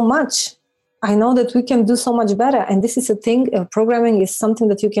that so much. I know that we can do so much better. And this is a thing, programming is something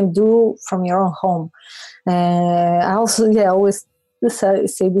that you can do from your own home. I also, always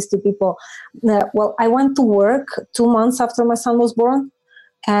say this to people. Well, I went to work 2 months after my son was born.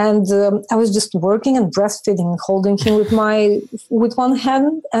 And I was just working and breastfeeding, holding him with one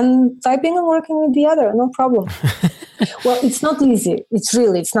hand and typing and working with the other, no problem. Well, it's not easy.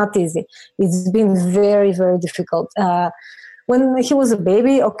 It's not easy. It's been very, very difficult. When he was a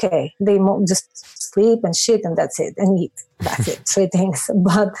baby, okay, they just sleep and shit and that's it, and eat. That's it, 3 things.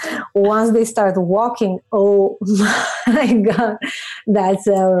 But once they start walking, oh my God, that's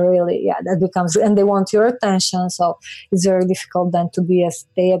really, that becomes, and they want your attention. So it's very difficult then to be a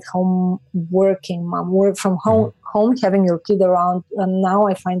stay-at-home working mom, work from home, having your kid around. And now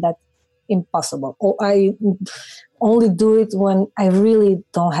I find that impossible. I only do it when I really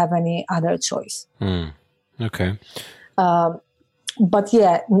don't have any other choice. Okay. But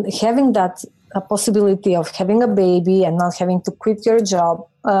having that possibility of having a baby and not having to quit your job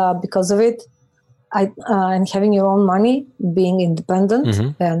because of it, and having your own money, being independent,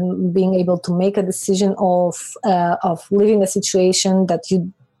 and being able to make a decision of leaving a situation that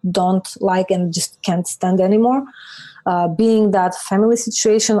you don't like and just can't stand anymore, being that family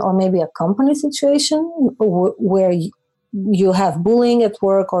situation or maybe a company situation where you have bullying at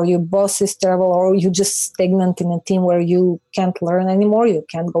work, or your boss is terrible, or you just stagnant in a team where you can't learn anymore, you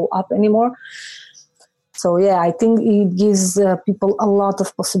can't go up anymore. So I think it gives people a lot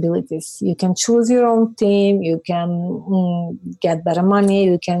of possibilities. You can choose your own team, you can get better money,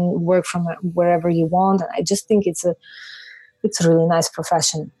 you can work from wherever you want. And I just think it's a really nice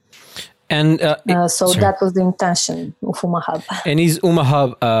profession. And that was the intention of Umahab. And is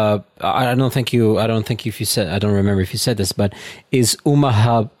Umahab? I don't remember if you said this, but is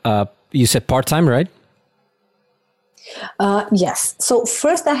Umahab? You said part-time, right? Yes. So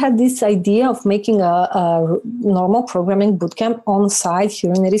first I had this idea of making a normal programming bootcamp on site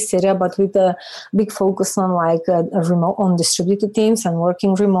here in Ericeira, but with a big focus on on distributed teams and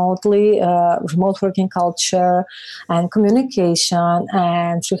working remotely, remote working culture and communication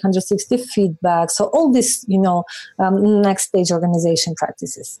and 360 feedback. So all this, next stage organization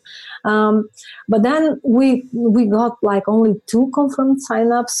practices. But then we got only 2 confirmed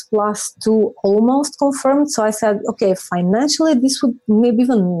signups plus 2 almost confirmed. So I said, okay, financially this would maybe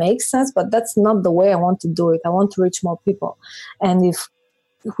even make sense, but that's not the way I want to do it. I want to reach more people. And if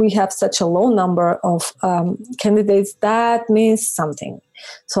we have such a low number of candidates, that means something.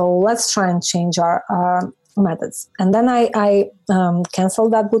 So let's try and change our methods. And then I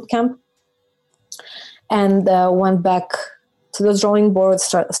canceled that bootcamp and went back to the drawing board,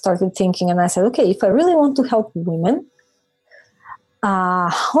 started thinking, and I said, okay, if I really want to help women, how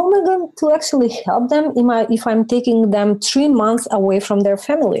am I going to actually help them if I'm taking them 3 months away from their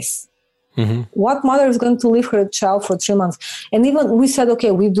families? Mm-hmm. What mother is going to leave her child for 3 months? And even we said, okay,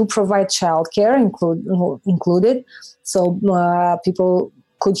 we do provide childcare included, so people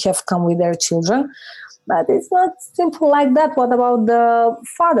could have come with their children, but it's not simple like that. What about the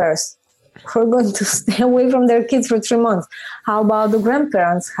fathers who are going to stay away from their kids for 3 months? How about the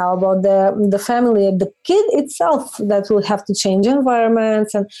grandparents? How about the family, the kid itself that will have to change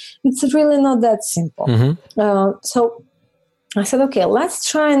environments? And it's really not that simple. Mm-hmm. So I said, okay, let's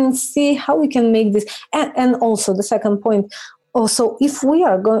try and see how we can make this. And also the second point, also, if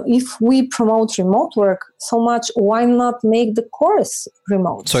we promote remote work so much, why not make the course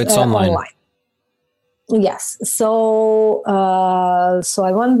remote? So it's online. Yes. So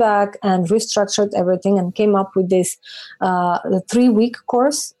I went back and restructured everything and came up with this the 3-week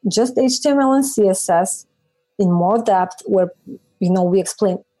course, just HTML and CSS in more depth, where we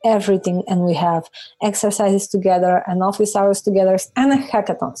explain everything, and we have exercises together and office hours together and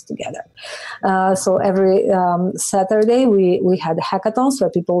hackathons together. So every Saturday we had hackathons where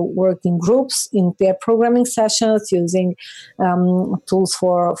people worked in groups in pair programming sessions using tools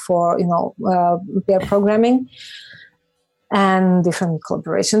for pair programming and different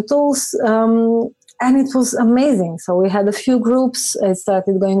collaboration tools. And it was amazing. So we had a few groups. It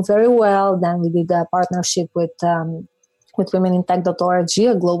started going very well. Then we did a partnership with womenintech.org,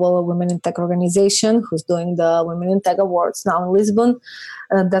 a global women in tech organization who's doing the Women in Tech Awards now in Lisbon.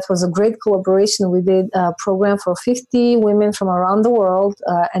 That was a great collaboration. We did a program for 50 women from around the world,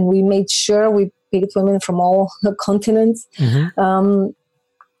 and we made sure we picked women from all the continents. Mm-hmm.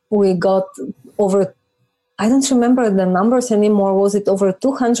 We got over, I don't remember the numbers anymore. Was it over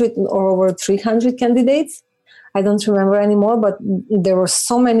 200 or over 300 candidates? I don't remember anymore, but there were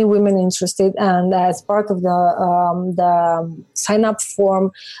so many women interested. And as part of the sign-up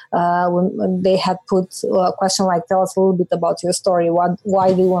form, when they had put a question like, tell us a little bit about your story.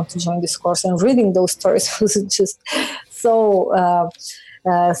 Why do you want to join this course? And reading those stories was just so...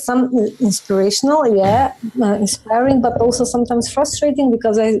 some inspirational, inspiring, but also sometimes frustrating,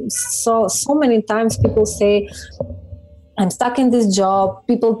 because I saw so many times people say, I'm stuck in this job.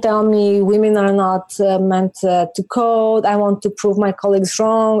 People tell me women are not meant to code. I want to prove my colleagues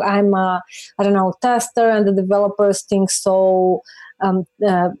wrong. I'm a, tester, and the developers think so.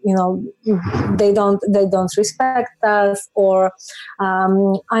 They don't respect us. Or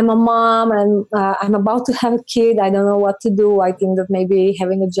I'm a mom and I'm about to have a kid. I don't know what to do. I think that maybe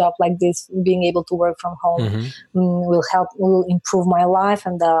having a job like this, being able to work from home, will improve my life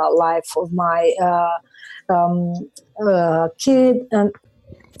and the life of my kid. And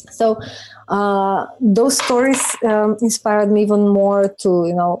so those stories inspired me even more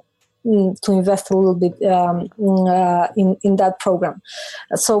to invest a little bit in that program.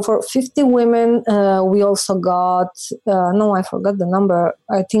 So for 50 women, we also got, I forgot the number,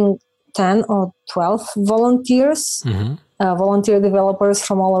 I think 10 or 12 volunteers, volunteer developers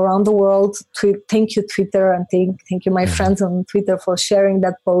from all around the world. Thank you, Twitter, and thank you, my friends on Twitter, for sharing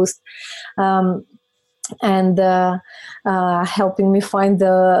that post. And helping me find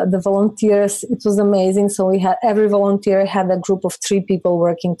the volunteers. It was amazing. So we had, every volunteer had a group of 3 people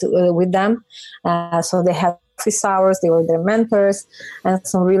working with them. So they had office hours, they were their mentors, and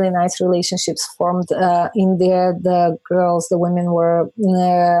some really nice relationships formed in there. The girls, the women were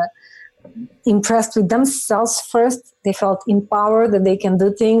impressed with themselves first. They felt empowered that they can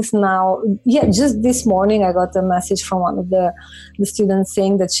do things now. Just this morning I got a message from one of the students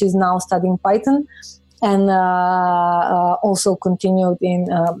saying that she's now studying Python, and also continued in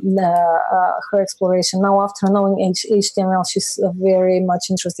her exploration. Now, after knowing HTML, she's very much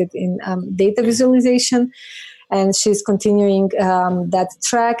interested in data visualization, and she's continuing that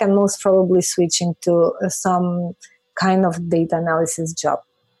track, and most probably switching to some kind of data analysis job.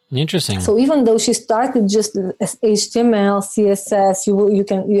 Interesting. So even though she started just as HTML, CSS,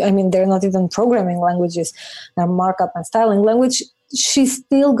 they're not even programming languages, they're markup and styling language. She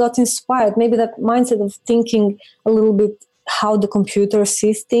still got inspired. Maybe that mindset of thinking a little bit how the computer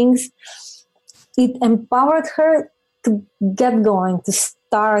sees things, it empowered her to get going, to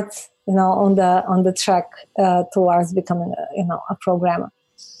start, on the track towards becoming, a programmer.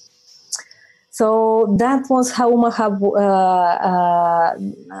 So that was how UmaHub.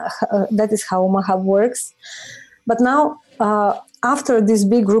 That is how UmaHub works. But now, after this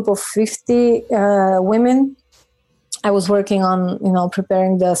big group of 50 women, I was working on,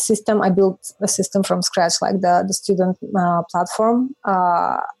 preparing the system. I built a system from scratch, like the student platform.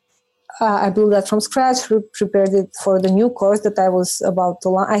 I built that from scratch, prepared it for the new course that I was about to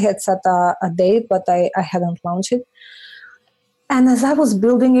launch. I had set a date, but I hadn't launched it. And as I was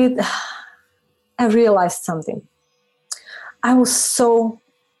building it, I realized something. I was so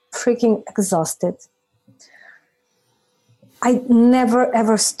freaking exhausted. I never,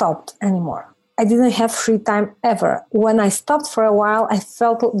 ever stopped anymore. I didn't have free time ever. When I stopped for a while, I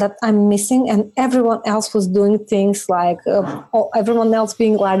felt that I'm missing, and everyone else was doing things like, everyone else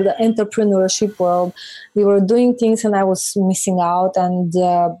being like the entrepreneurship world. We were doing things and I was missing out and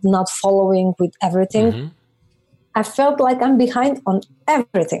not following with everything. Mm-hmm. I felt like I'm behind on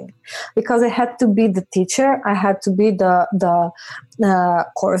everything because I had to be the teacher. I had to be the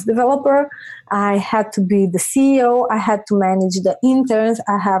course developer. I had to be the CEO. I had to manage the interns.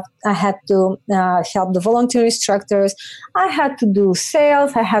 I had to help the volunteer instructors. I had to do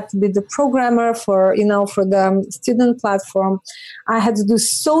sales. I had to be the programmer for the student platform. I had to do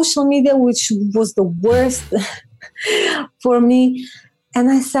social media, which was the worst for me. And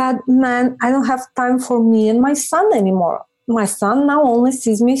I said, man, I don't have time for me and my son anymore. my son now only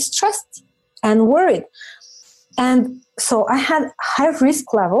sees me stressed and worried. And so I had high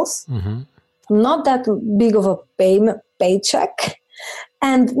risk levels, not that big of a paycheck,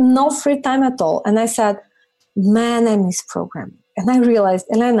 and no free time at all. And I said, man, I miss programming. And I realized,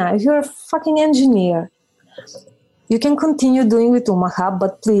 Elena, you're a fucking engineer. You can continue doing with Umaha,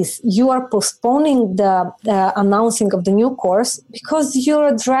 but please, you are postponing the announcing of the new course because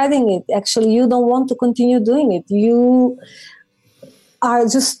you're dreading it. Actually, you don't want to continue doing it. You are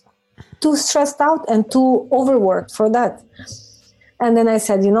just too stressed out and too overworked for that. And then I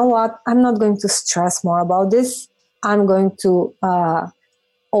said, you know what? I'm not going to stress more about this. I'm going to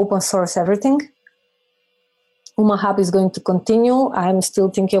open source everything. Umahub is going to continue. I'm still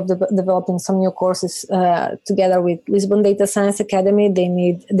thinking of developing some new courses together with Lisbon Data Science Academy.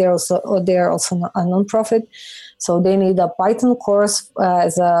 They're also a nonprofit, so they need a Python course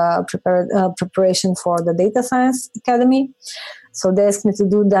as a preparation for the Data Science Academy. So they asked me to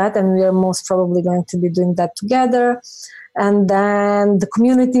do that, and we are most probably going to be doing that together. And then the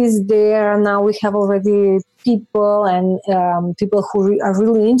community is there. Now we have already people and people who are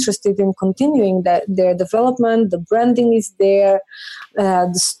really interested in continuing their development. The branding is there.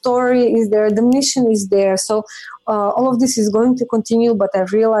 The story is there. The mission is there. So all of this is going to continue, but I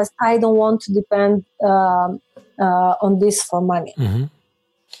realized I don't want to depend on this for money. Mm-hmm.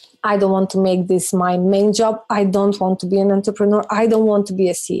 I don't want to make this my main job. I don't want to be an entrepreneur. I don't want to be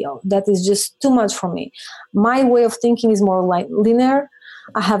a CEO. That is just too much for me. My way of thinking is more like linear.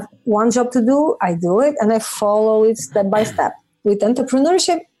 I have one job to do, I do it, and I follow it step by step. With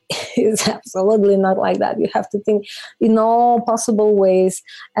entrepreneurship, it's absolutely not like that. You have to think in all possible ways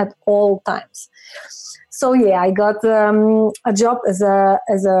at all times. So yeah, I got a job as a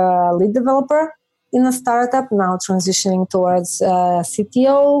lead developer in a startup, now transitioning towards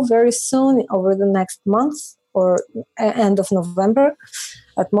CTO very soon, over the next month or end of November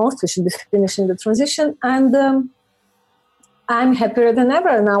at most. We should be finishing the transition, and I'm happier than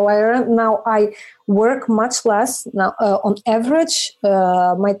ever. Now I work much less. Now on average,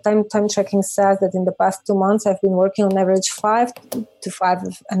 my time tracking says that in the past 2 months I've been working on average 5 to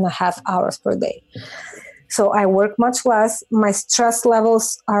 5.5 hours per day. So I work much less. My stress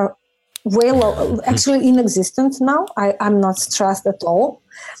levels are way low, actually inexistent now. I'm not stressed at all.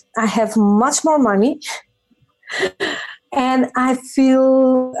 I have much more money, and I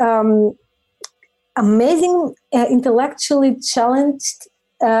feel amazing, intellectually challenged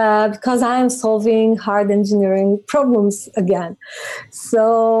because I am solving hard engineering problems again.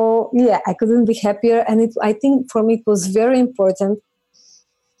 So yeah, I couldn't be happier. And I think for me it was very important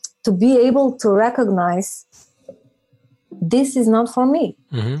to be able to recognize this is not for me.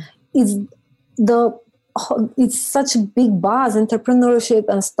 Mm-hmm. It's such a big buzz, entrepreneurship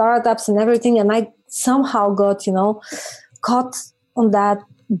and startups and everything, and I somehow got caught on that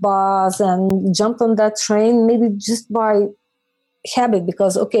buzz and jumped on that train, maybe just by habit,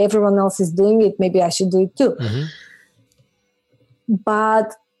 because okay, everyone else is doing it, maybe I should do it too. Mm-hmm.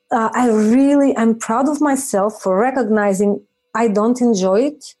 But I'm proud of myself for recognizing I don't enjoy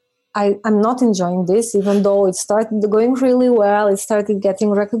it. I'm not enjoying this, even though it started going really well. It started getting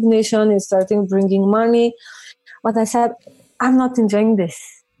recognition. It started bringing money. But I said, I'm not enjoying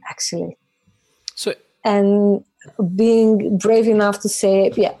this, actually. And being brave enough to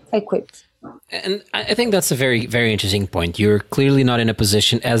say, yeah, I quit. And I think that's a very, very interesting point. You're clearly not in a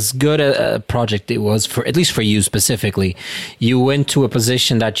position, as good a project it was, for at least for you specifically, you went to a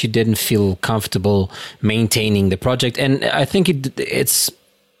position that you didn't feel comfortable maintaining the project. And I think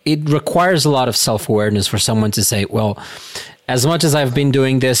it requires a lot of self-awareness for someone to say, well, as much as I've been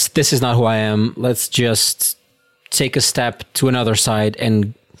doing this is not who I am. Let's just take a step to another side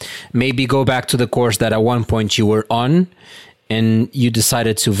and maybe go back to the course that at one point you were on, and you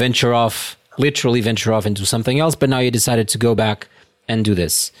decided to literally venture off into something else, but now you decided to go back and do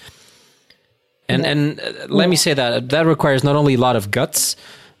this. And let me say that requires not only a lot of guts,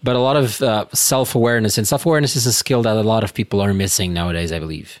 but a lot of self-awareness. And self-awareness is a skill that a lot of people are missing nowadays, I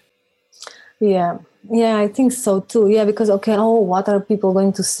believe. Yeah, I think so too. Yeah, because, what are people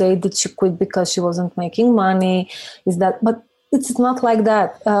going to say? Did she quit because she wasn't making money? But it's not like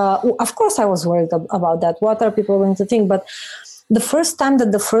that. Of course, I was worried about that. What are people going to think? But the first time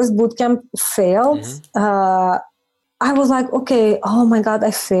that the first bootcamp failed, mm-hmm. I was like, okay, oh my God, I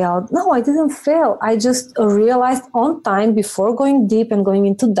failed. No, I didn't fail. I just realized on time, before going deep and going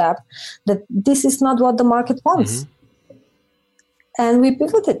into depth, that this is not what the market wants. Mm-hmm. And we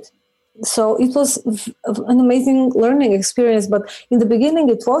pivoted. So it was an amazing learning experience. But in the beginning,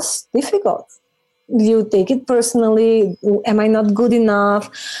 it was difficult. you take it personally. Am I not good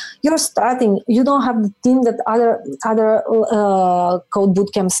enough? You're starting. You don't have the team that other code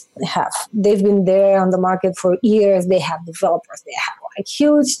bootcamps have. They've been there on the market for years. They have developers. They have like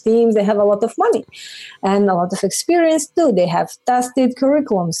huge teams. They have a lot of money and a lot of experience too. They have tested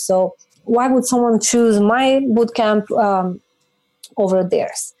curriculums. So why would someone choose my bootcamp over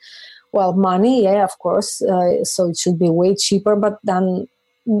theirs? Well, money, yeah, of course. So it should be way cheaper, but then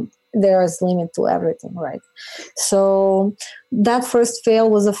there's limit to everything, right? So that first fail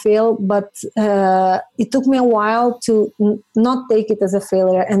was a fail, but it took me a while to not take it as a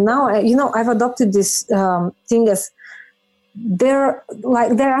failure. And now, I've adopted this thing as there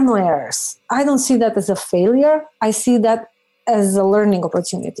are no errors. I don't see that as a failure. I see that as a learning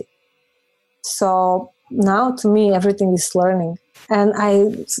opportunity. So now to me, everything is learning, and I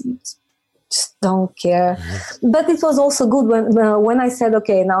just don't care. But it was also good when I said,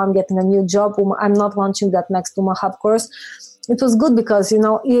 okay, now I'm getting a new job. I'm not launching that next UmaHub course. It was good because,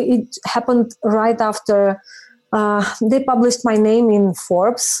 it happened right after they published my name in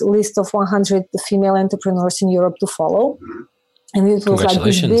Forbes list of 100 female entrepreneurs in Europe to follow. And it was like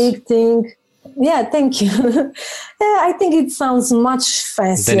this big thing. Yeah, thank you. Yeah, I think it sounds much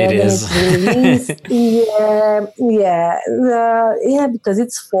fancier than it really is. Yeah, because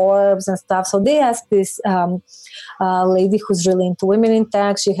it's Forbes and stuff. So they asked this lady who's really into women in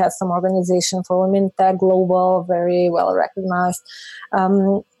tech. She has some organization for women in tech, global, very well recognized,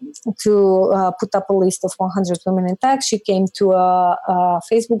 to put up a list of 100 women in tech. She came to a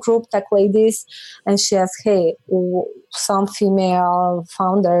Facebook group, Tech Ladies, and she asked, hey, some female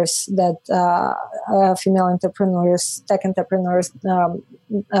founders that female entrepreneurs, tech entrepreneurs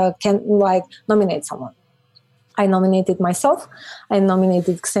can nominate someone. I nominated myself. I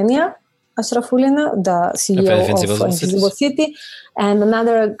nominated Ksenia Ashrafulina, the CEO of Invisible City, and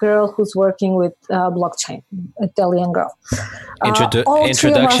another girl who's working with blockchain, Italian girl.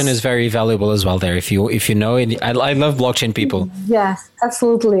 Introduction is very valuable as well there. If you know it, I love blockchain people. Yes,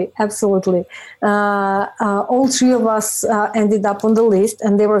 absolutely. All three of us ended up on the list,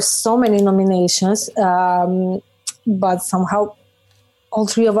 and there were so many nominations, but somehow all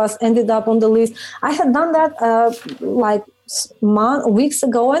three of us ended up on the list. I had done that weeks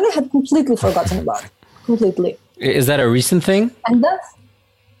ago, and I had completely forgotten about it. Completely. Is that a recent thing? And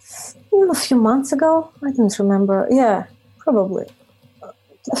that's a few months ago. I don't remember. Yeah, probably.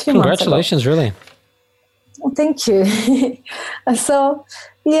 Congratulations, really. Thank you. So,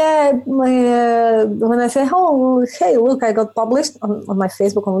 yeah, when I say, oh, hey, look, I got published on my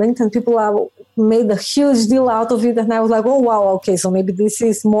Facebook, on LinkedIn, people have made a huge deal out of it. And I was like, oh, wow, okay, so maybe this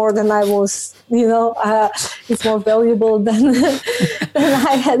is more than I was, it's more valuable than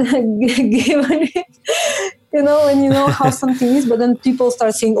I had given it. And you know how something is, but then people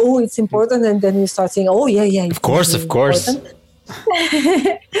start saying, oh, it's important. And then you start saying, oh, yeah. Of course.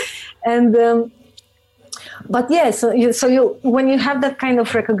 And, but yeah, so you when you have that kind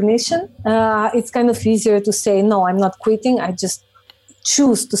of recognition, it's kind of easier to say, no, I'm not quitting. I just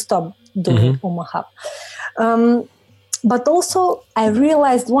choose to stop doing UmaHub. But also, I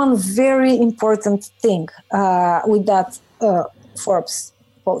realized one very important thing with that Forbes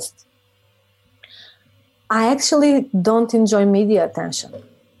post. I actually don't enjoy media attention.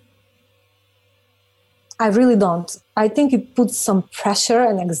 I really don't. I think it puts some pressure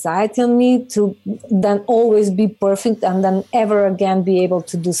and anxiety on me to then always be perfect and then ever again be able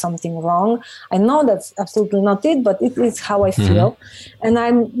to do something wrong. I know that's absolutely not it, but it is how I feel. And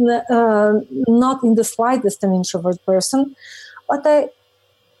I'm not in the slightest an introvert person, but I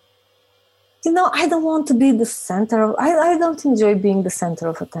don't want to be the center of, I don't enjoy being the center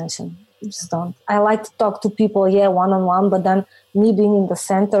of attention. I just don't. I like to talk to people, one-on-one, but then me being in the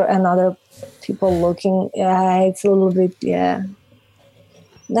center and other people looking, it's a little bit, I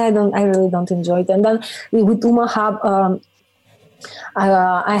really don't enjoy it. And then with UmaHub,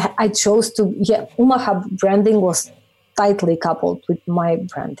 I chose to, UmaHub branding was tightly coupled with my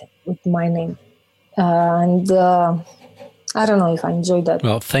branding, with my name. And I don't know if I enjoyed that.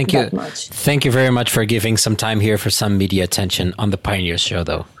 Well, thank you. Much. Thank you very much for giving some time here for some media attention on the Pioneers Show,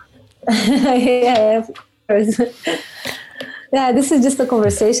 though. Yeah, of course. Yeah, this is just a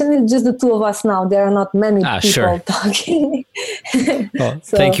conversation. It's just the two of us now. There are not many people talking. Well,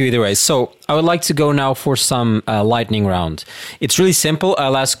 thank you either way. So I would like to go now for some lightning round. It's really simple.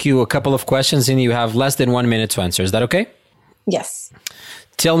 I'll ask you a couple of questions and you have less than 1 minute to answer. Is that okay? Yes.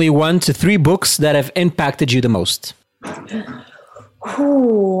 Tell me 1 to 3 books that have impacted you the most. 1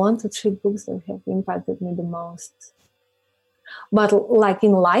 to 3 books that have impacted me the most. But like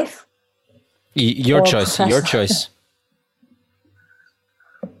in life? Your choice.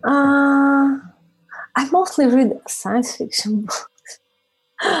 I mostly read science fiction books.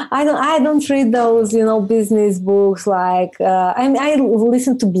 I don't read those, business books like, I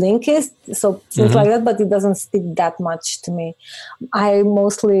listen to Blinkist, so things like that, but it doesn't stick that much to me. I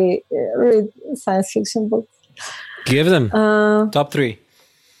mostly read science fiction books. Give them top 3.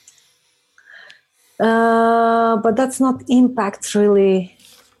 But that's not impact really.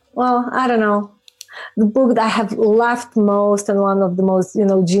 Well, I don't know. The book that I have laughed most and one of the most,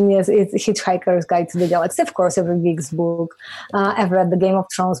 genius is Hitchhiker's Guide to the Galaxy. Of course, every geek's book. I've read the Game of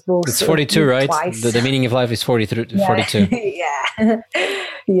Thrones books. It's 42, right? The meaning of life is 43, yeah. 42. Yeah.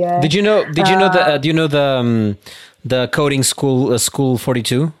 Yeah. Did you know the coding school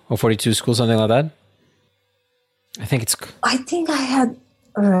 42 or 42 school, something like that? I think I had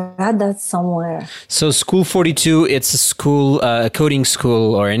read that somewhere. So School 42, it's a school, a coding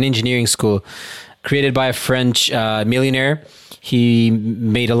school or an engineering school created by a French millionaire. He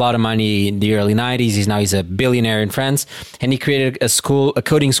made a lot of money in the early 90s. He's a billionaire in France. And he created a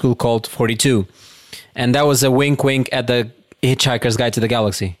coding school called 42. And that was a wink at the Hitchhiker's Guide to the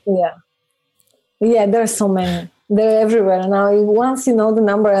Galaxy. Yeah. Yeah, there's so many. They're everywhere now. Once you know the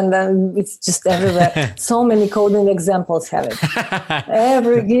number, and then it's just everywhere. So many coding examples have it.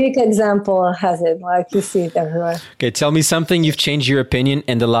 Every geek example has it. Like you see it everywhere. Okay, tell me something you've changed your opinion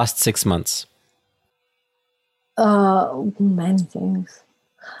in the last 6 months. Many things.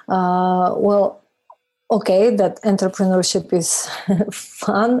 Well, okay, that entrepreneurship is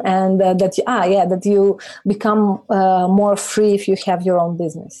fun, and that you become more free if you have your own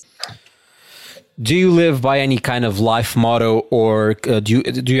business. Do you live by any kind of life motto, or do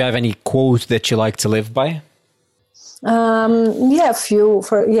you have any quote that you like to live by? Yeah, few.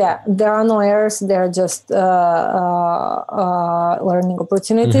 There are no errors. There are just learning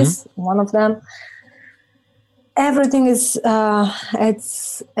opportunities. One of them. Everything is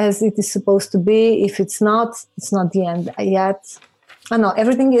it's as it is supposed to be. If it's not the end yet. No,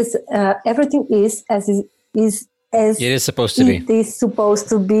 everything is as it is supposed to be. It is supposed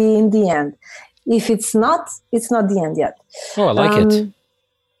to be in the end. If it's not the end yet. Oh, I like it.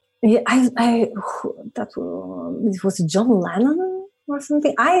 Yeah, it was John Lennon or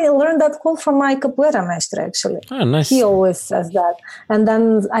something. I learned that quote from my capoeira maestro, actually. Oh, nice. He always says that. And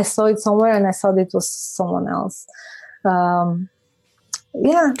then I saw it somewhere and I thought it was someone else.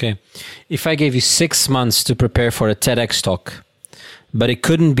 Yeah. Okay. If I gave you 6 months to prepare for a TEDx talk, but it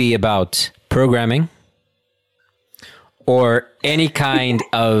couldn't be about programming or any kind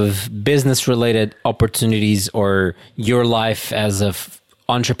of business-related opportunities or your life as an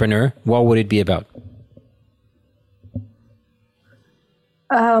entrepreneur, what would it be about?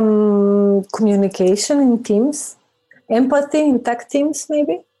 Communication in teams, empathy in tech teams,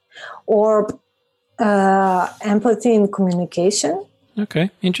 maybe, or empathy in communication.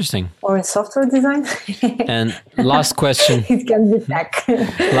 Okay, interesting. Or in software design. And last question. It can be tech.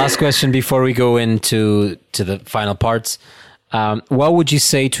 Last question before we go into the final parts. What would you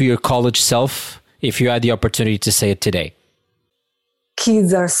say to your college self if you had the opportunity to say it today?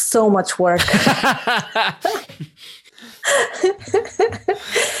 Kids are so much work.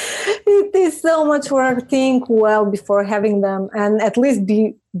 It is so much work. Think well before having them, and at least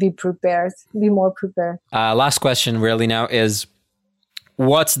be prepared. Be more prepared. Last question really now is,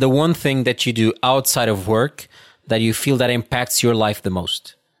 what's the one thing that you do outside of work that you feel that impacts your life the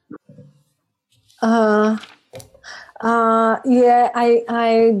most? I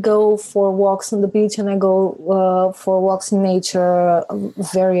go for walks on the beach, and I go for walks in nature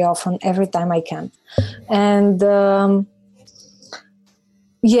very often, every time I can. And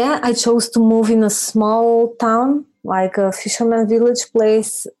I chose to move in a small town, like a fisherman village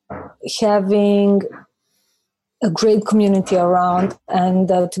place, having a great community around. And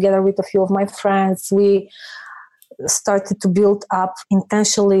together with a few of my friends, we started to build up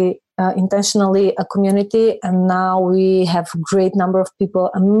intentionally a community, and now we have a great number of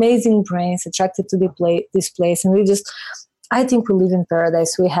people, amazing brains attracted to this place, and I think we live in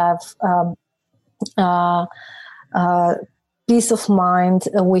paradise. We have peace of mind.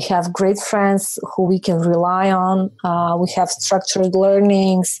 We have great friends who we can rely on. We have structured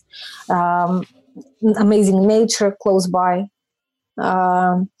learnings, amazing nature close by,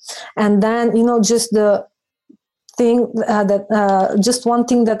 and then just the thing just one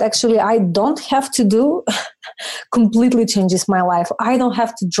thing that actually I don't have to do completely changes my life. I don't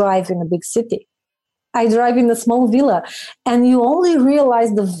have to drive in a big city. I drive in a small villa, and you only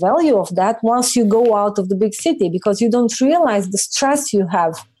realize the value of that once you go out of the big city, because you don't realize the stress you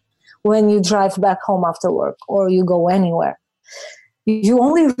have when you drive back home after work or you go anywhere. you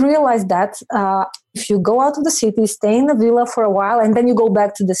only realize that if you go out of the city, stay in a villa for a while, and then you go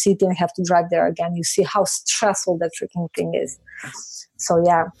back to the city and have to drive there again. You see how stressful that freaking thing is. So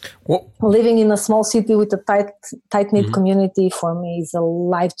yeah, living in a small city with a tight-knit community for me is a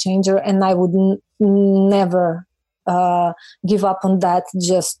life changer, and I would never give up on that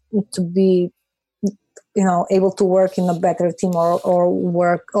just to be, able to work in a better team or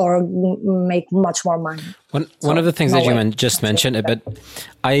work or make much more money. One of the things that you just mentioned, but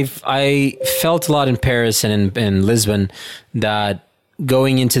I felt a lot in Paris and in Lisbon that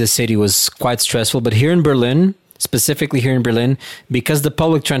going into the city was quite stressful. But here in Berlin, specifically here in Berlin, because the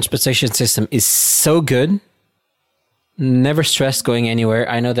public transportation system is so good, never stressed going anywhere.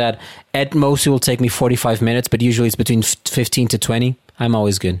 I know that at most it will take me 45 minutes, but usually it's between 15 to 20. I'm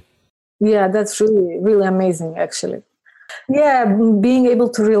always good. Yeah, that's really, really amazing, actually. Yeah, being able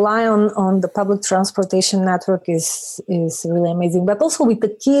to rely on the public transportation network is really amazing. But also with the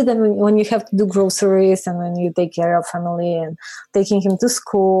kid, and when you have to do groceries and when you take care of family and taking him to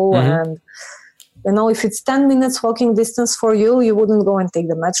school, and if it's 10 minutes walking distance for you, you wouldn't go and take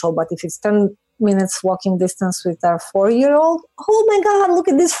the metro. But if it's 10 minutes walking distance with our 4-year-old, oh my God, look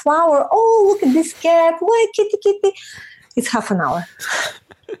at this flower. Oh, look at this cat. Why, kitty. It's half an hour.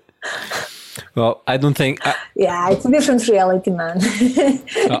 Well, I don't think... yeah, it's a different reality, man.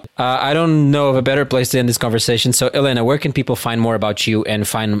 I don't know of a better place to end this conversation. So, Elena, where can people find more about you and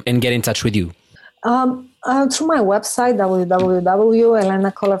get in touch with you? Through my website,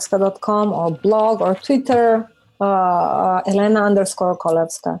 www.elenakolevska.com, or blog or Twitter,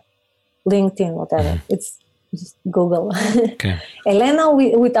 Elena_Kolevska, LinkedIn, whatever. It's just Google. Okay. Elena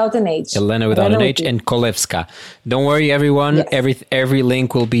without an H. Elena without an H and Kolevska. Don't worry, everyone. Yes. Every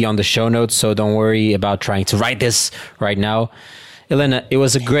link will be on the show notes, so don't worry about trying to write this right now. Elena, it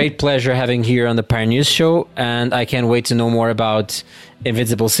was a great pleasure having you here on the Pioneers Show, and I can't wait to know more about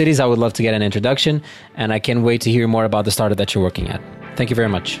Invincible Cities. I would love to get an introduction, and I can't wait to hear more about the startup that you're working at. Thank you very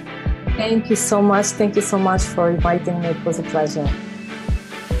much. Thank you so much. Thank you so much for inviting me. It was a pleasure.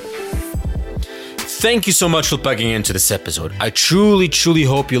 Thank you so much for plugging into this episode. I truly, truly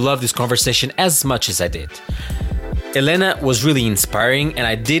hope you loved this conversation as much as I did. Elena was really inspiring, and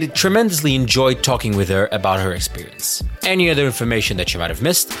I did tremendously enjoy talking with her about her experience. Any other information that you might have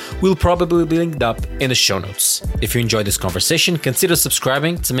missed will probably be linked up in the show notes. If you enjoyed this conversation, consider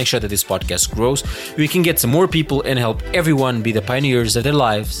subscribing to make sure that this podcast grows. We can get to more people and help everyone be the pioneers of their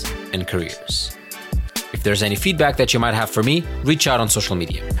lives and careers. If there's any feedback that you might have for me, reach out on social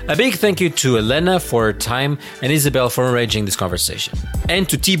media. A big thank you to Elena for her time and Isabel for arranging this conversation. And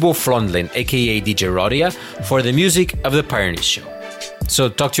to Thibaut Flondlin, aka DJ Rodia, for the music of the Pioneers Show. So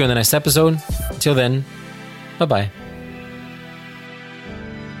talk to you on the next episode. Until then, bye-bye.